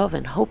feeling of love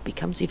and hope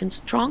becomes even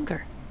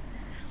stronger.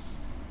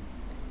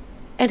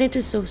 And it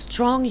is so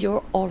strong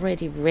you're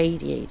already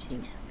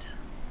radiating it.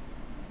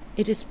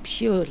 It is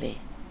purely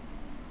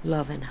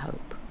love and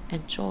hope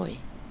and joy.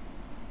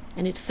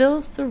 And it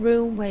fills the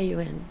room where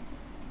you're in.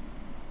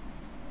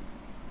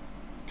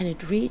 And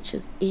it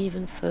reaches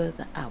even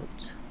further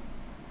out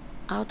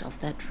of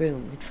that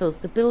room. It fills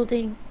the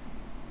building,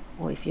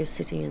 or if you're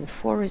sitting in the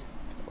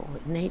forest or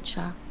in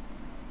nature,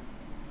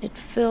 it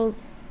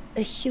fills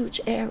a huge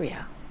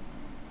area.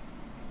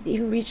 It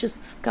even reaches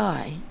the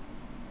sky.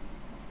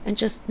 And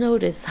just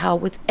notice how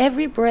with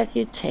every breath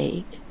you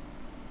take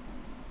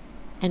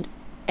and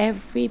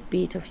every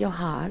beat of your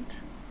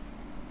heart,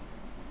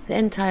 the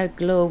entire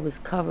globe is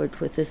covered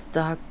with this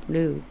dark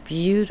blue,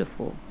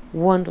 beautiful,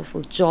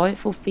 wonderful,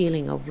 joyful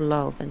feeling of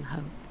love and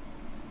hope.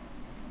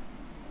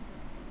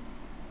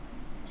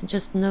 And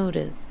just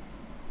notice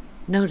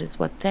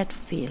what that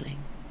feeling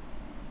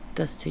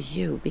does to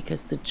you,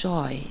 because the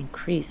joy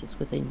increases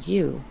within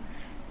you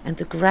and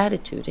the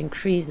gratitude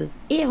increases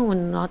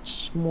even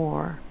much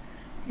more.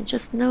 And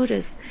just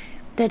notice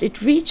that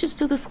it reaches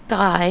to the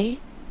sky,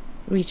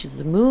 reaches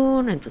the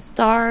moon and the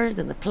stars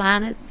and the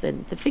planets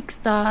and the fixed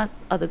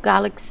stars, other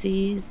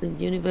galaxies and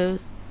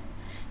universes,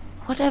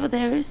 whatever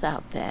there is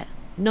out there,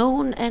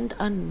 known and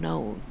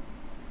unknown.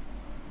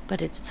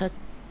 But it's such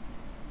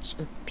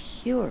a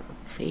pure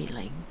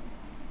feeling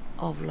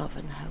of love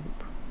and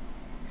hope.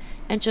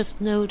 And just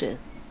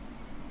notice,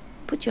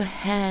 put your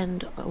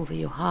hand over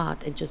your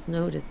heart and just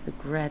notice the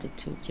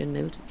gratitude you're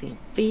noticing and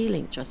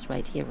feeling just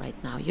right here, right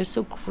now. You're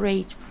so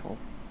grateful.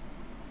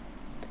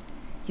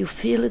 You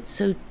feel it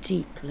so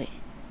deeply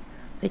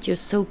that you're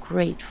so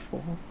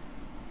grateful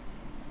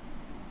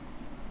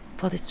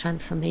for this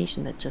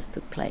transformation that just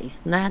took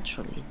place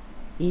naturally,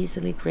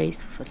 easily,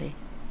 gracefully.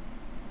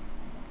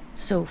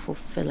 It's so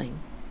fulfilling.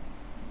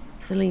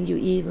 It's filling you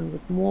even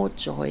with more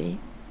joy,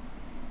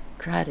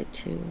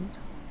 gratitude,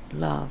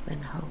 love,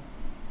 and hope.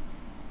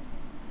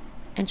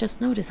 And just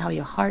notice how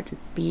your heart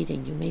is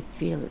beating. You may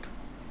feel it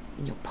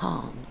in your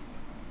palms.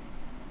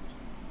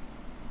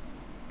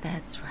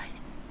 That's right.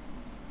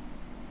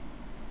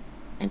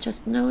 And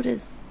just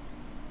notice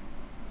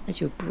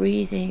as you're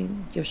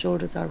breathing, your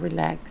shoulders are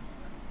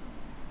relaxed,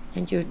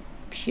 and you're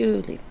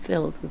purely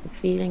filled with the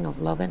feeling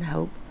of love and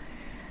hope.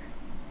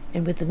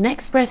 And with the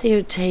next breath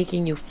you're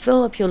taking, you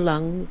fill up your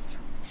lungs.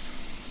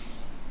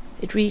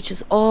 It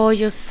reaches all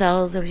your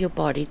cells of your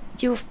body.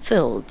 You're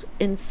filled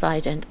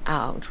inside and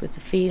out with the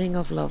feeling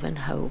of love and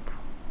hope.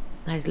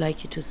 I'd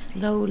like you to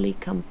slowly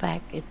come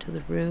back into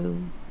the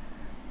room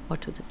or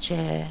to the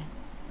chair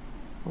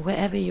or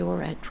wherever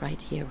you're at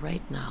right here,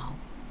 right now.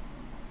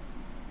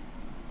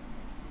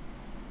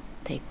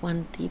 Take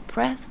one deep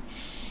breath.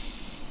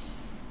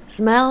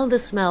 Smell the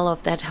smell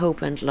of that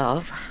hope and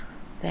love.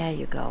 There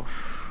you go.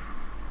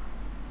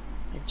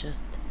 And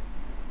just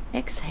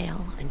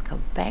exhale and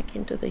come back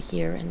into the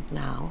here and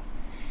now.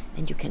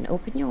 And you can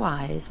open your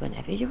eyes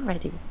whenever you're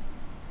ready.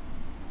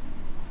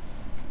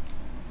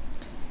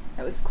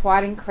 That was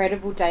quite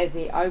incredible,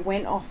 Daisy. I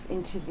went off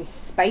into this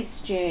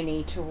space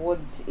journey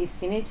towards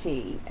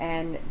infinity,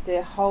 and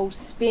the whole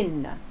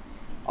spin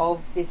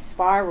of this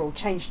spiral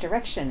changed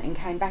direction and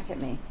came back at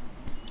me.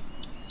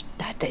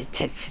 That's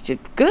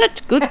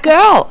good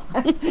girl.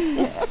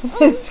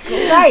 It's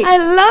great. I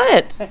love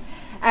it.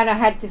 And I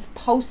had this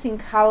pulsing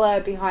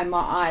colour behind my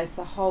eyes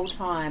the whole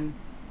time.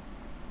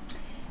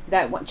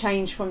 That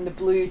changed from the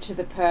blue to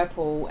the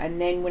purple, and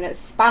then when it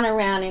spun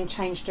around and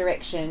changed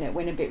direction, it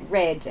went a bit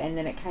red, and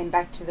then it came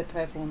back to the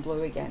purple and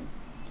blue again.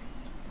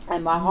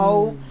 And my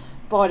whole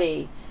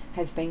body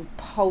has been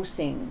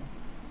pulsing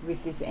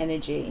with this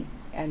energy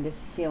and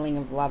this feeling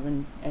of love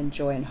and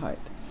joy and hope.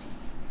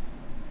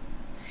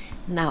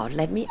 Now,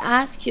 let me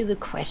ask you the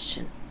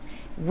question.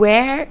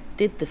 Where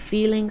did the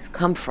feelings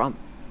come from?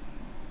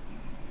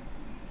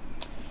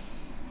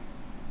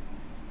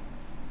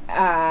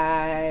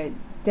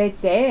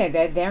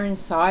 They're there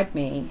inside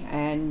me,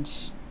 and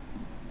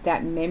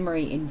that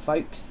memory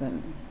invokes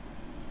them.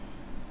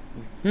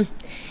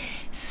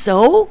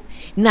 So,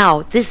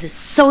 now this is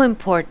so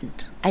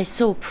important. I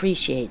so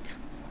appreciate.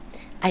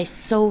 I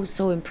so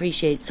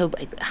appreciate. So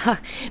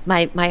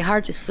my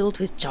heart is filled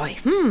with joy.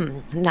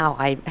 Now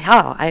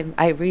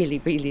I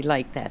really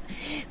like that,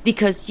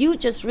 because you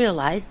just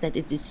realized that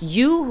it is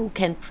you who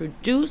can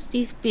produce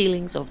these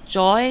feelings of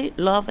joy,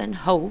 love, and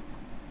hope,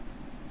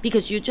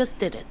 because you just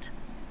did it.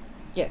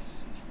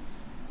 Yes.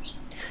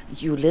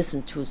 You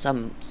listened to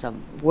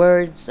some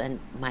words and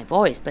my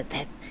voice, but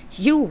that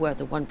you were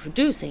the one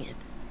producing it.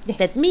 Yes.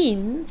 That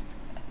means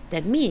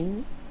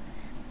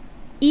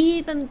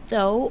even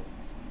though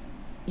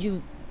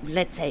you,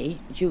 let's say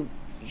you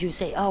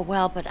say, oh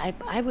well, but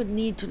I would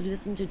need to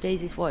listen to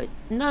Daisy's voice.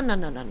 No,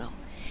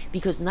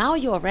 because now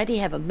you already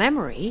have a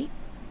memory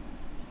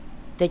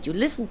that you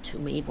listened to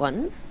me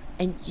once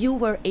and you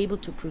were able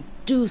to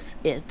produce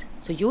it,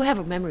 so you have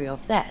a memory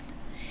of that,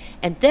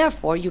 and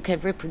therefore you can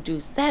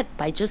reproduce that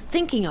by just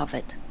thinking of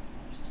it.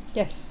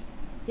 Yes.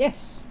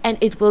 And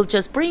it will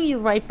just bring you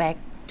right back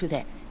to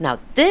there. Now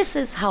this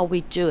is how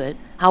we do it,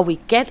 how we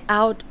get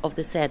out of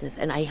the sadness,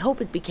 and I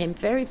hope it became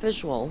very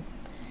visual,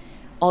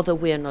 although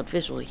we are not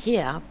visual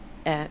here,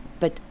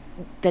 but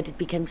that it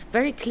becomes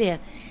very clear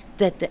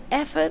that the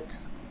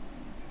effort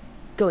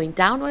going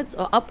downwards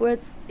or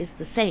upwards is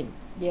the same.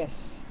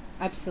 Yes,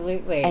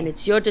 absolutely. And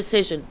it's your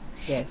decision.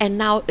 Yes. And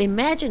now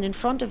imagine in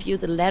front of you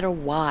the letter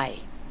Y,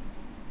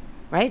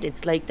 right?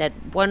 It's like that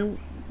one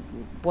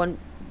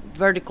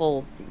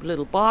vertical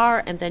little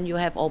bar, and then you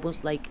have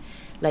almost like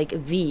a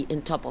V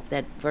in top of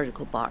that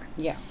vertical bar.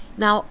 Yeah.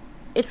 Now,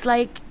 it's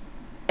like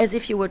as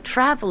if you were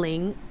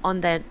traveling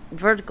on that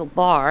vertical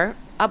bar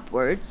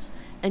upwards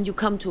and you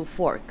come to a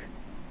fork.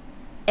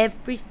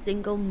 Every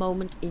single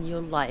moment in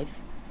your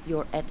life,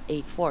 you're at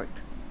a fork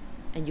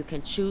and you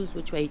can choose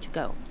which way to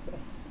go.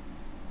 Yes.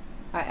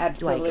 I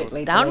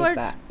absolutely downwards?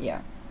 believe that.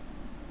 Yeah.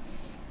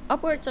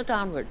 Upwards or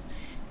downwards?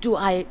 Do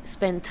I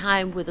spend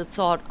time with a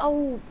thought,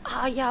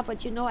 yeah,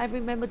 but I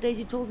remember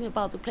Daisy told me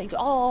about the plane.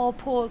 Oh,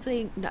 poor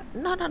thing.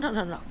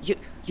 No.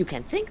 You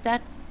can think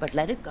that, but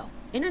let it go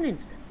in an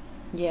instant.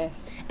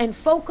 Yes. And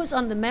focus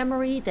on the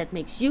memory that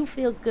makes you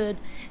feel good,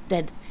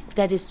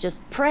 that is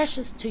just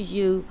precious to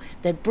you,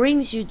 that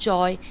brings you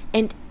joy.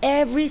 And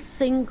every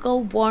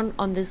single one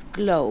on this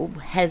globe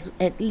has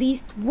at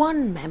least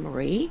one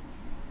memory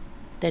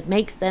that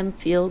makes them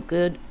feel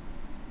good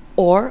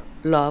or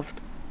loved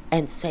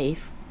and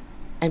safe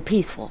and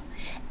peaceful.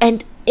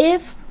 And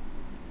if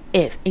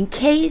in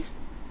case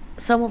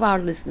some of our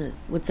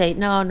listeners would say,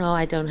 no,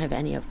 I don't have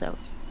any of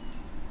those.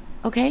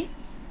 Okay?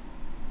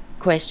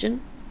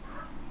 Question: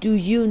 do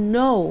you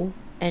know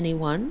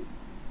anyone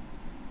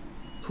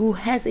who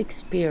has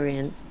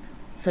experienced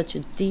such a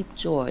deep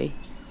joy,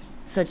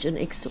 such an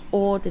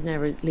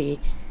extraordinarily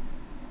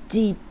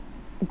deep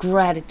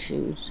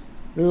gratitude,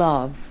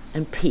 love,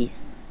 and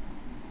peace?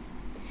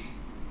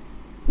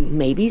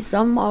 Maybe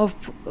some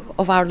of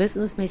our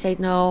listeners may say,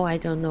 no, I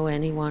don't know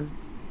anyone.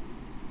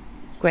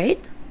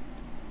 Great.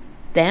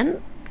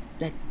 Then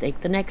let's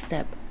take the next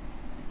step.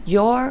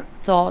 Your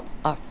thoughts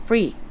are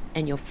free,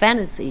 and your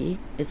fantasy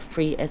is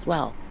free as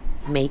well.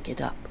 Make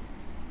it up.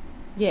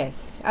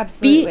 Yes,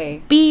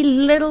 absolutely. Be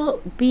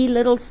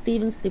little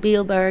Steven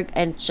Spielberg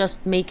and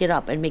just make it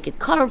up and make it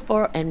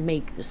colorful and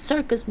make the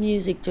circus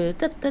music to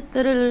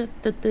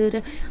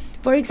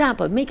for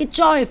example, make it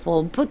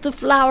joyful, put the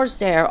flowers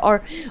there,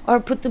 or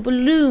put the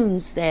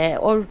balloons there,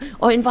 or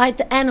invite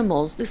the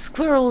animals, the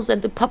squirrels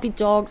and the puppy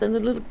dogs and the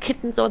little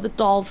kittens or the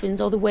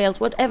dolphins or the whales,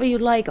 whatever you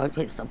like. Or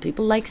some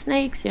people like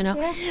snakes, Yeah,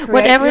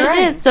 whatever it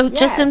is. So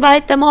just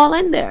invite them all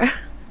in there.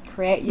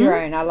 Create your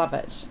own. I love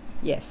it.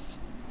 Yes.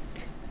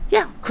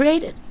 Yeah,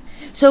 create it.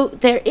 So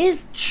there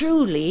is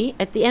truly,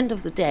 at the end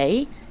of the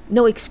day,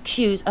 no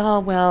excuse, oh,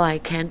 well, I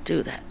can't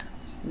do that.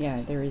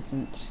 Yeah, there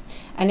isn't.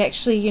 And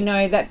actually,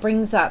 that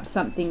brings up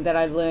something that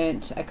I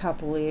learnt a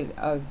couple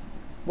of,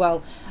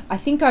 I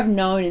think I've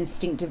known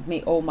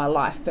instinctively all my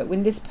life, but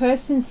when this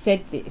person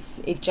said this,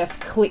 it just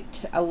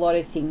clicked a lot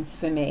of things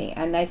for me.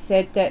 And they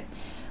said that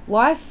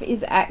life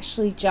is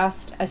actually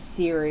just a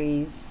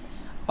series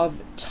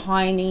of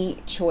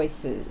tiny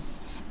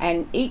choices.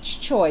 And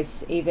each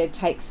choice either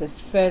takes us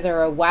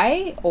further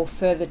away or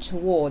further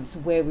towards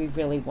where we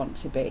really want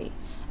to be.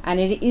 And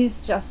it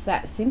is just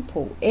that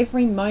simple.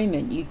 Every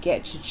moment you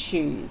get to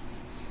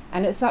choose.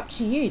 And it's up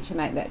to you to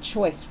make that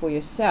choice for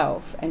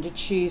yourself and to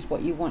choose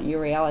what you want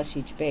your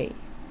reality to be.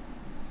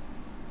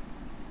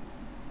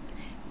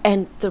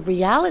 And the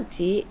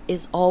reality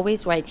is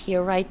always right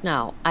here, right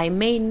now. I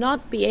may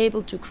not be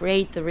able to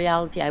create the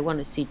reality I want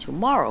to see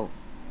tomorrow,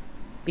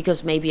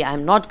 because maybe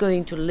I'm not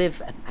going to live,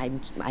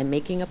 I'm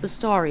making up a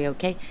story,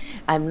 okay?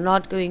 I'm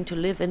not going to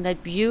live in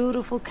that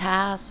beautiful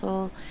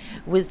castle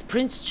with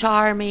Prince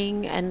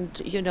Charming and,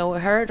 a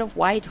herd of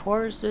white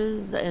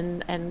horses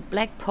and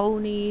black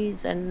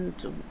ponies and,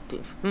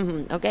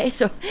 okay?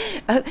 So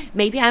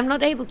maybe I'm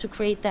not able to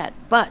create that,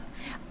 but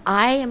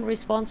I am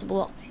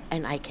responsible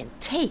and I can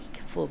take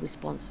full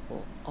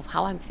responsibility of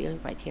how I'm feeling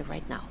right here,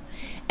 right now.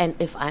 And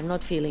if I'm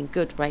not feeling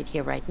good right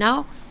here, right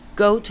now,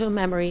 go to a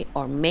memory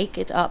or make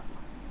it up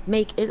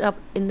Make it up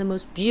in the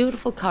most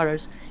beautiful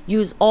colors.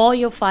 Use all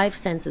your 5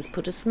 senses.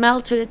 Put a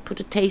smell to it, put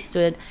a taste to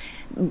it.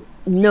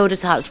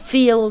 Notice how it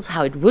feels,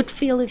 how it would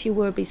feel if you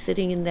were be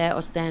sitting in there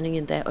or standing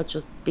in there or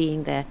just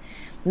being there.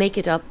 Make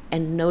it up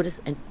and notice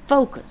and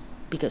focus,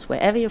 because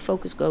wherever your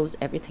focus goes,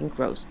 everything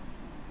grows.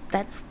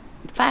 That's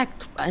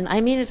fact, and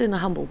I mean it in a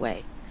humble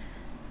way.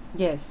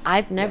 Yes.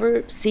 I've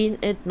never seen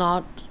it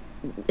not.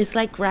 It's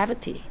like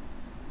gravity.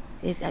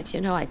 It's,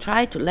 I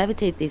tried to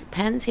levitate these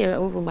pens here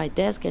over my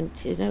desk, and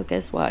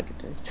guess what?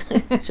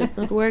 It's just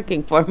not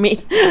working for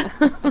me.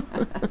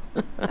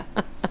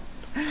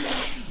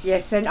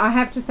 Yes, and I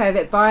have to say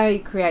that by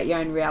create your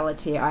own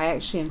reality, I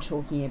actually am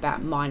talking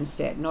about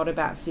mindset, not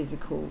about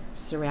physical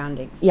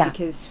surroundings. Yeah.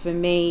 Because for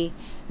me,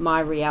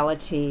 my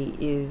reality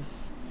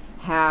is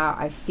how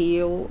I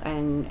feel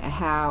and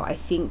how I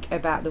think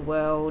about the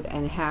world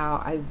and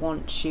how I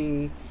want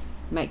to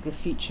make the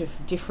future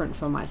different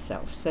for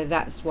myself. So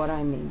that's what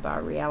I mean by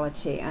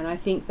reality. And I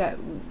think that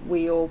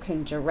we all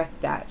can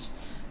direct that.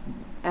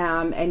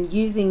 And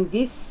using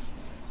this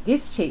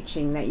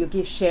teaching that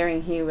you're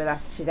sharing here with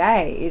us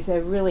today is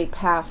a really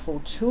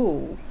powerful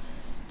tool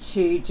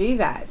to do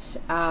that.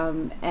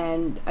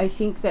 And I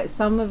think that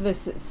some of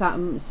us at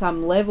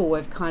some level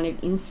have kind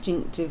of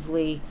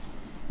instinctively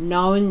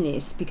known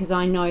this, because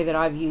I know that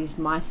I've used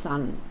my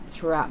son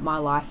throughout my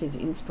life as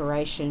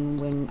inspiration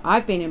when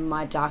I've been in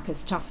my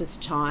darkest,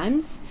 toughest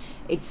times.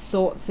 It's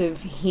thoughts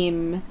of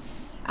him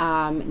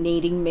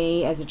needing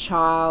me as a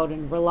child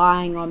and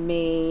relying on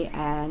me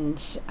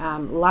and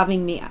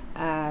loving me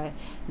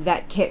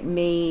that kept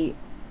me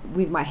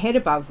with my head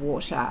above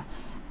water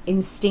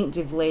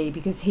instinctively,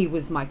 because he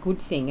was my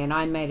good thing, and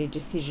I made a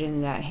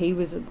decision that he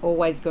was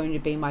always going to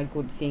be my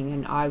good thing,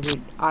 and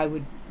I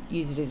would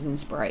use it as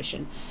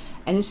inspiration.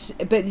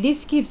 But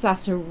this gives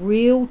us a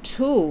real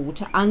tool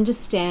to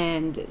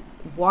understand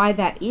why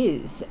that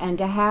is and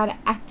to how to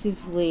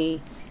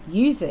actively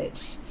use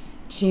it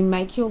to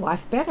make your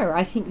life better.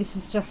 I think this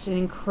is just an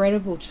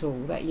incredible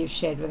tool that you've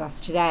shared with us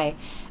today.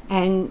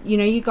 And,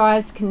 you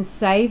guys can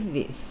save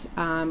this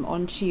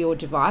onto your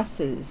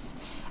devices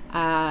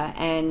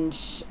and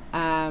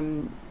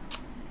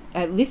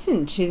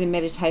listen to the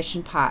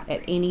meditation part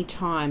at any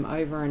time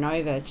over and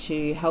over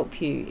to help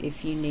you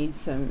if you need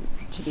to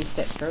be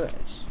stepped through it.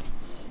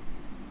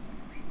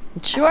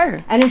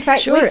 Sure. And in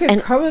fact, sure. We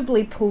could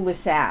probably pull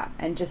this out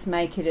and just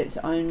make it its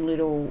own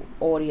little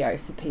audio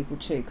for people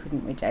too,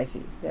 couldn't we,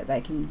 Daisy? That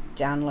they can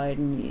download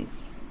and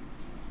use.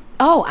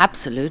 Oh,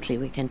 absolutely,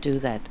 we can do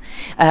that.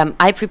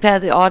 I prepare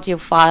the audio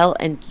file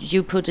and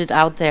you put it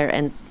out there,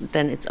 and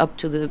then it's up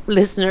to the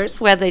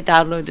listeners where they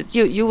download it.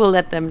 You will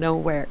let them know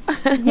where.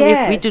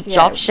 Yes, we do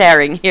job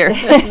sharing here.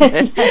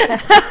 Yes,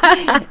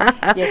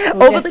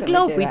 we'll over the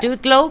globe. We do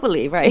it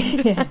globally, right?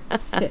 Yeah.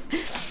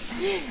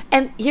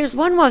 And here's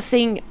one more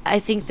thing I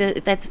think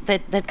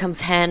that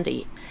comes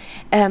handy.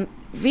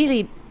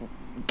 Really,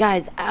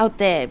 guys out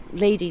there,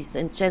 ladies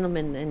and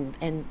gentlemen,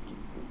 and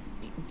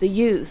the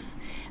youth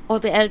or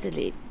the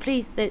elderly,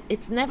 please,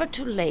 it's never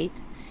too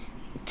late.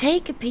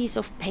 Take a piece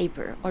of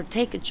paper or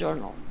take a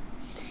journal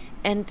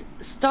and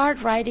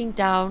start writing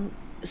down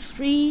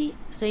 3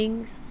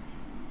 things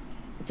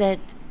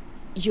that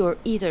you're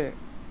either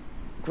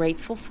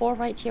grateful for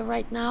right here,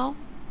 right now,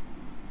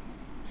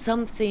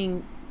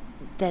 something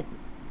that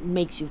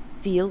makes you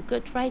feel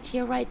good right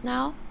here, right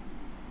now,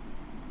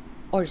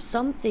 or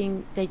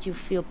something that you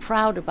feel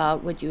proud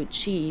about what you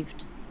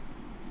achieved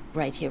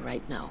right here,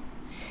 right now.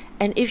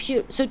 And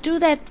so do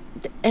that,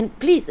 and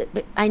please,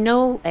 I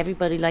know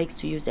everybody likes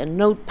to use their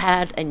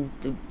notepad and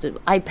the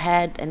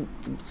iPad and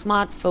the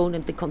smartphone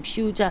and the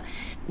computer.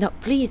 Now,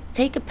 please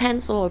take a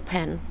pencil or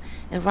pen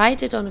and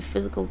write it on a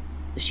physical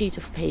sheet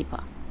of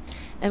paper.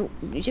 And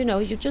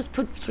you just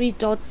put 3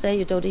 dots there.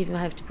 You don't even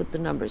have to put the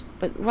numbers.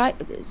 But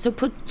so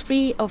put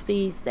 3 of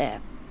these there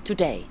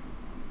today.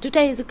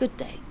 Today is a good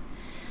day.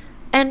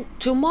 And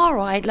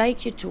tomorrow I'd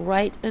like you to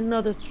write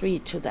another 3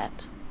 to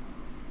that.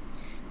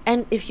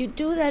 And if you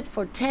do that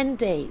for 10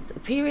 days, a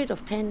period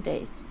of 10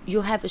 days,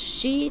 you have a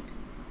sheet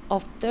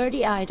of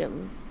 30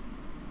 items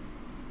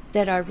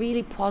that are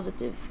really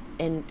positive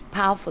and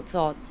powerful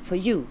thoughts for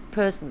you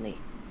personally.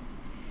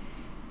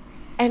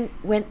 And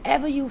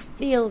whenever you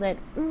feel that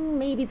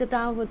maybe the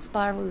downward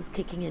spiral is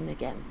kicking in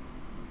again,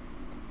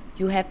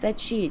 you have that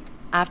sheet.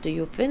 After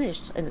you've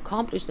finished and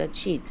accomplished that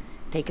sheet,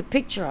 take a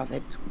picture of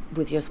it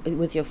with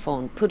your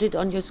phone, put it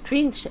on your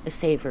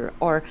screensaver,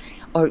 or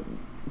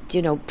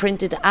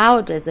print it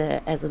out as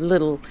a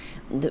little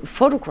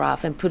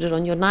photograph and put it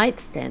on your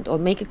nightstand, or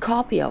make a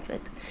copy of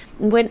it.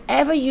 And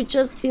whenever you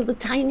just feel the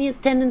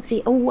tiniest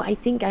tendency, I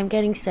think I'm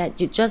getting sad,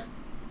 you just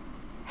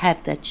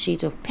have that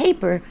sheet of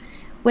paper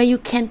where you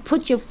can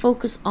put your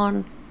focus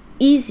on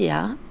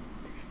easier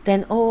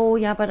than,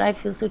 but I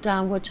feel so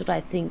down, what should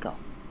I think of?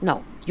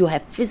 No, you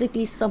have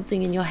physically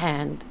something in your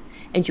hand,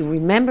 and you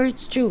remember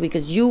it's true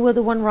because you were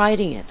the one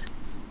writing it.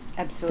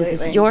 Absolutely.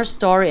 This is your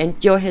story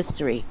and your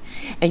history,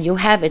 and you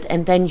have it,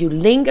 and then you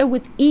linger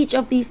with each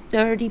of these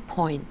 30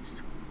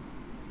 points.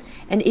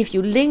 And if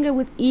you linger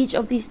with each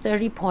of these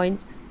 30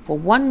 points for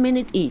 1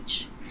 minute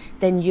each,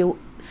 then you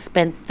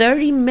spend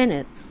 30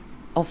 minutes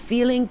of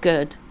feeling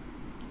good,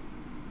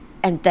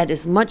 and that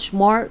is much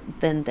more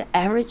than the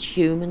average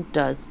human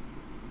does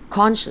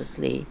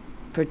consciously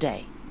per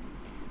day.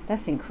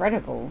 That's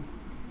incredible.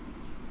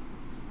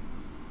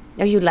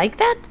 Oh, you like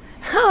that?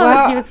 Oh,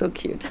 Well, you're so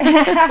cute. The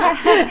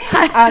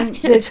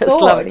Just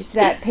thought lovely.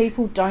 that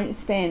people don't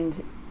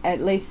spend at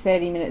least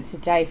 30 minutes a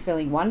day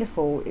feeling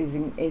wonderful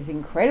is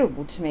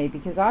incredible to me,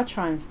 because I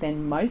try and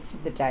spend most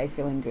of the day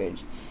feeling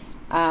good.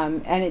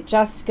 And it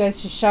just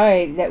goes to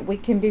show that we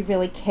can be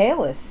really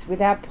careless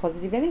with our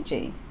positive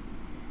energy.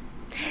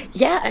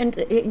 Yeah,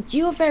 and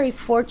you're very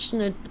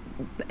fortunate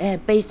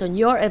based on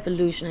your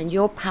evolution and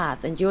your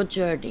path and your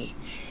journey,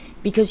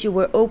 because you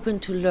were open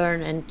to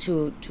learn and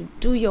to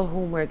do your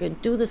homework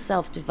and do the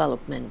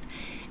self-development.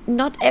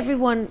 Not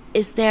everyone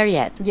is there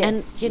yet. Yes,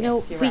 and, you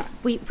know, you're right.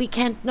 we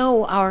can't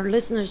know our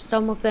listeners.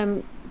 Some of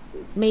them,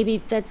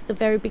 maybe that's the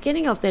very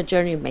beginning of their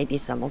journey. Maybe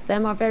some of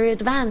them are very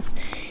advanced.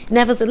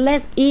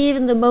 Nevertheless,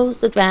 even the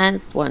most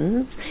advanced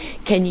ones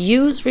can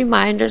use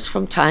reminders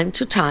from time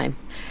to time.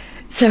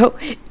 So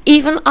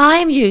even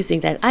I'm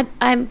using that.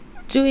 I'm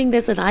doing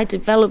this, and I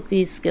developed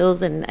these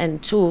skills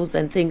and tools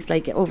and things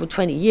like over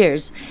 20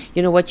 years,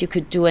 you know, what you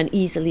could do and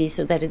easily,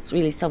 so that it's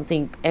really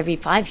something every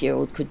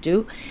 5-year-old could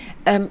do.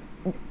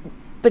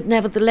 But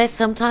nevertheless,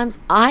 sometimes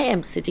I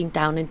am sitting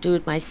down and do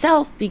it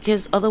myself,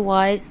 because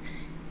otherwise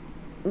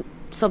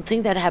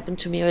something that happened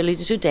to me earlier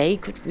today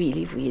could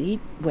really, really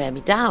wear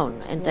me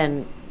down. And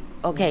then,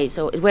 okay,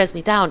 so it wears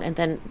me down. And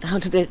then now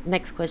to the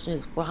next question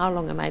is, well, how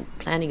long am I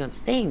planning on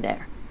staying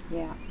there?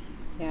 Yeah,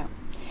 yeah.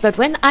 But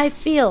when I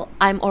feel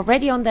I'm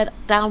already on that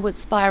downward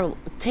spiral,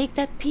 take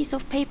that piece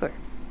of paper.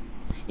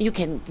 You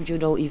can, you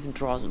know, even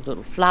draw some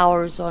little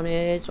flowers on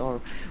it,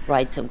 or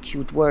write some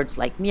cute words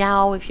like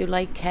meow if you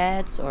like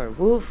cats, or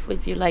woof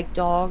if you like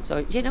dogs,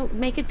 or, you know,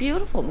 make it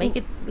beautiful, make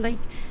it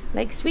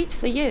like sweet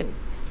for you.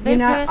 It's very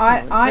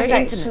personal. I've very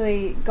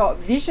actually got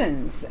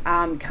visions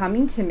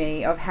coming to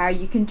me of how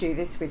you can do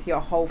this with your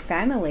whole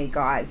family,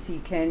 guys. You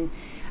can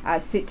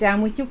sit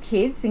down with your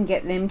kids and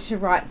get them to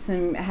write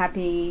some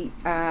happy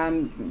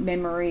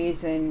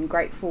memories and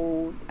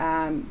grateful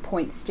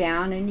points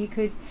down, and you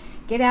could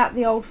get out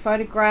the old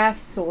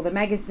photographs or the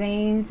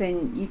magazines,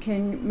 and you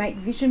can make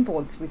vision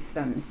boards with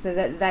them so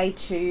that they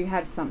too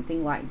have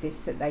something like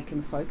this that they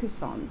can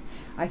focus on.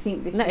 I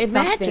think this is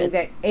something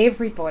that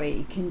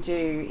everybody can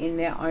do in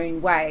their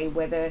own way,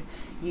 whether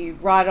you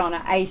write on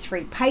an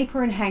A3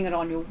 paper and hang it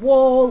on your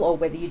wall, or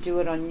whether you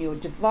do it on your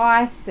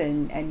device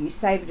and you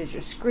save it as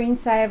your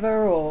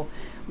screensaver, or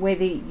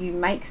whether you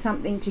make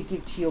something to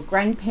give to your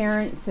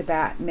grandparents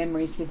about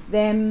memories with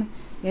them.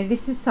 You know,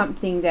 this is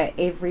something that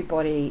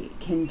everybody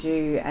can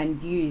do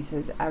and use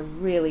as a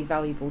really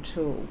valuable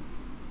tool.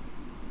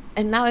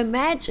 And now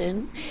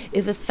imagine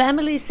if a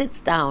family sits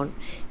down,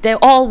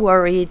 they're all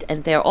worried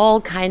and they're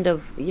all kind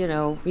of, you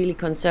know, really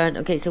concerned.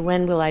 Okay, so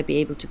when will I be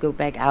able to go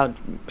back out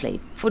and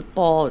play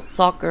football, or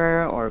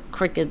soccer, or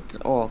cricket,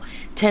 or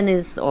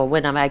tennis, or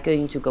when am I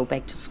going to go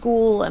back to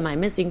school? Am I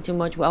missing too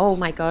much? Well, oh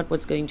my God,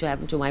 what's going to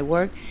happen to my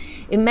work?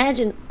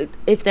 Imagine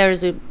if there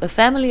is a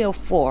family of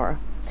 4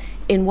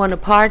 in one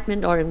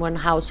apartment or in one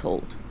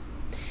household,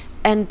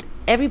 and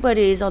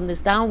everybody is on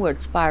this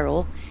downward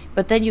spiral.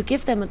 But then you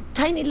give them a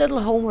tiny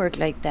little homework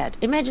like that.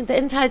 Imagine the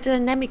entire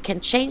dynamic can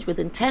change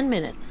within 10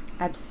 minutes.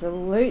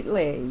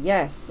 Absolutely,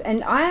 yes.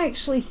 And I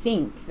actually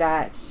think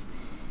that,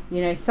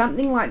 you know,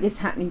 something like this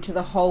happening to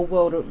the whole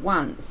world at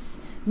once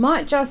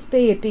might just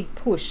be a big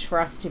push for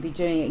us to be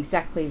doing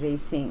exactly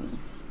these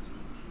things.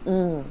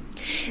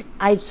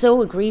 I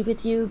so agree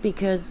with you,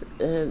 because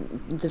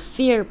the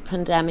fear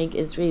pandemic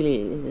is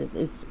really,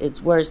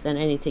 it's worse than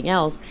anything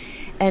else.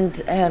 And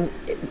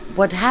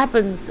what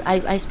happens,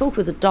 I spoke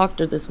with a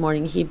doctor this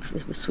morning. He,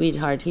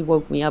 sweetheart, he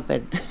woke me up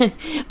at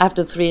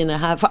after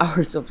 3.5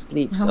 hours of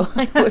sleep, so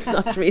I was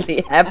not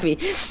really happy.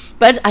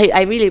 But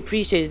I really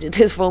appreciated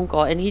his phone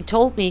call, and he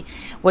told me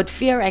what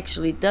fear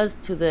actually does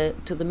to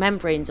the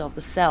membranes of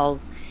the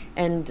cells.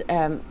 And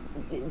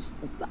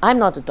I'm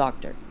not a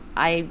doctor.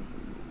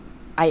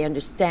 I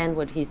understand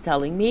what he's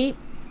telling me.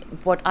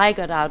 What I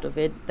got out of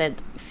it,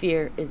 that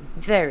fear is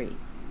very,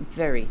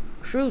 very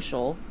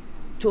crucial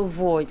to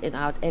avoid in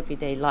our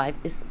everyday life,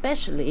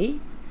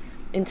 especially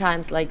in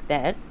times like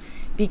that,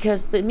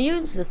 because the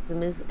immune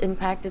system is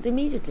impacted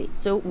immediately.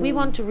 So we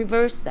want to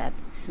reverse that.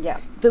 Yeah.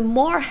 The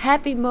more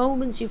happy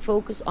moments you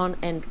focus on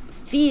and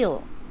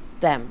feel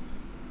them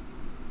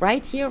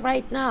right here,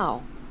 right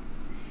now,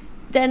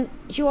 then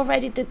you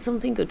already did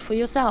something good for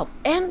yourself,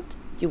 and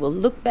you will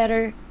look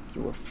better.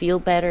 You will feel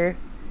better,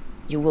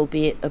 you will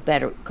be a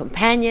better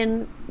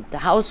companion, the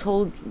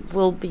household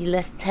will be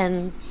less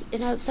tense, you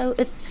know, so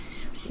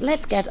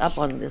let's get up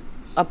on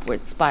this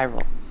upward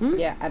spiral.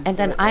 Yeah, absolutely. And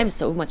then I'm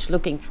so much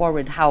looking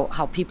forward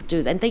how people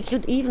do that. And they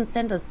could even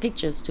send us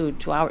pictures to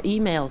our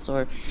emails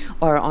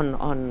or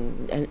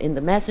on in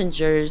the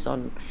messengers,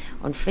 on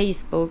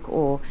Facebook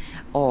or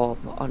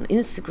on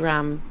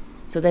Instagram,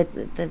 So that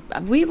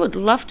we would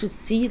love to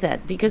see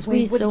that, because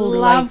we so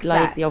love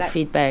like your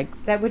feedback.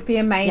 That would be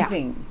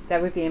amazing.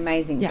 That would be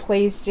amazing. Yeah.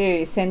 Please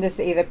do send us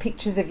either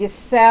pictures of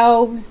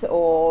yourselves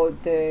or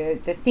the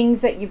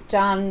things that you've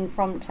done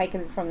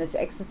taken from this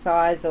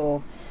exercise,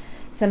 or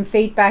some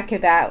feedback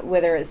about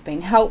whether it's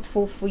been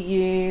helpful for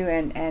you,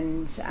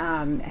 and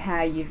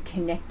how you've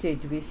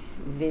connected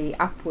with the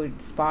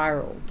upward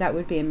spiral. That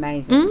would be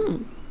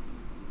amazing.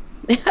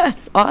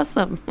 Yes,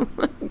 awesome.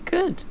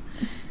 Good.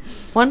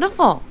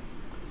 Wonderful.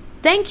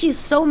 Thank you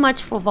so much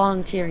for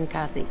volunteering,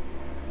 Kathi.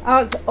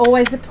 Oh, it's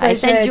always a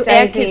pleasure, I send you Daisy.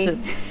 air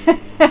kisses.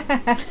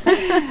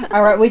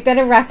 All right, we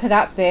better wrap it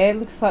up there.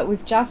 Looks like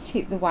we've just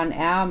hit the 1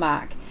 hour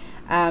mark.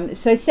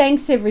 So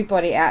thanks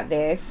everybody out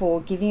there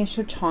for giving us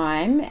your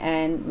time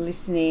and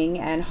listening,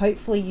 and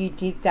hopefully you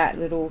did that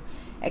little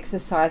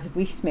exercise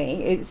with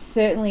me. It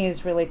certainly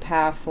is really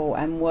powerful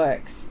and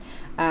works.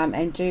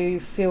 And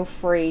do feel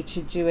free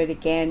to do it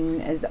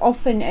again as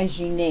often as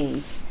you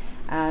need,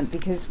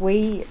 because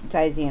we,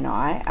 Daisy and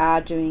I,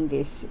 are doing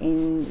this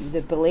in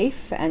the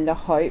belief and the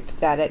hope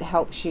that it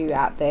helps you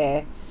out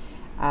there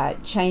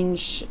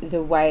change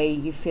the way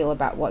you feel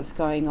about what's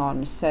going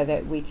on, so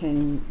that we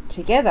can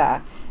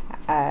together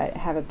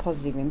have a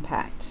positive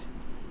impact.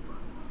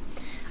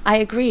 I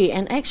agree,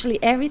 and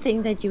actually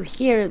everything that you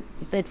hear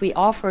that we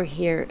offer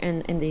here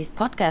in these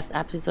podcast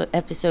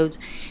episodes,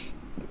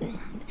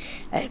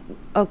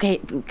 okay,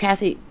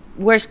 Kathi,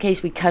 worst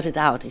case we cut it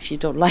out if you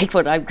don't like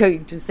what I'm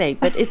going to say,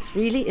 but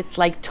it's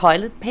like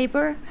toilet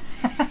paper,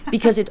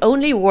 because it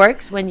only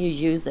works when you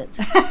use it.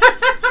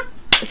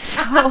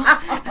 So,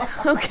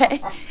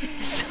 okay.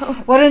 So,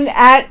 what an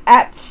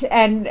apt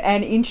and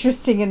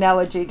interesting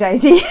analogy,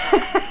 Daisy.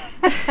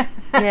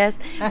 Yes.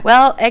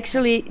 Well,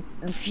 actually,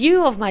 a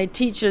few of my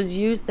teachers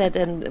used that,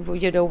 and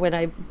when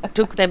I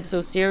took them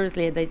so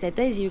seriously, and they said,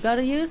 "Daisy, you got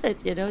to use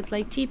it. It's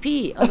like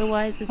TP.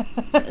 Otherwise, it's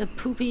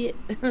poopy,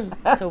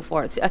 so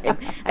forth."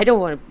 I don't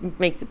want to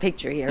make the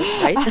picture here,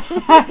 right?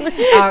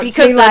 Because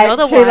too late,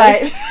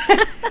 otherwise.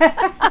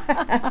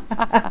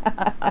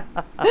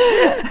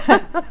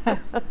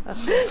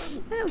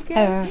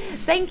 Okay.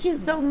 Thank you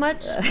so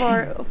much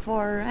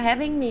for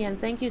having me,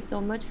 and thank you so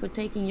much for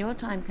taking your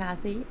time,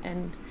 Kathi,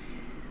 and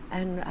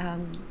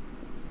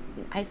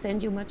I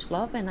send you much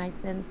love, and I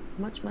send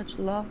much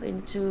love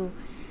into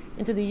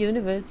the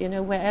universe.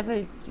 Wherever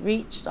it's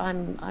reached,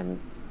 I'm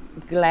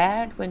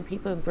glad when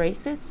people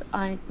embrace it.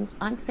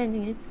 I'm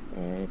sending it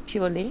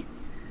purely,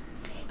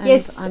 and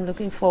yes, I'm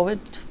looking forward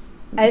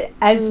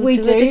as we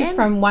do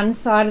from one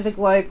side of the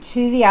globe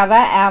to the other.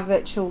 Our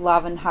virtual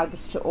love and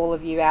hugs to all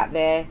of you out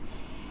there,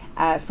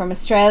 from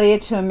Australia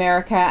to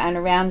America and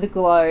around the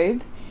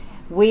globe.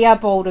 We are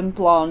Bald and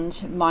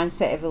Blonde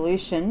Mindset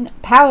Evolution,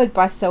 powered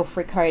by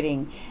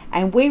SelfRecoding,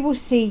 and we will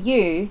see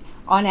you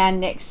on our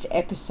next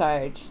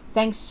episode.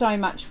 Thanks so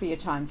much for your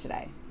time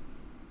today.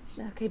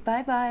 Okay,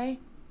 bye-bye.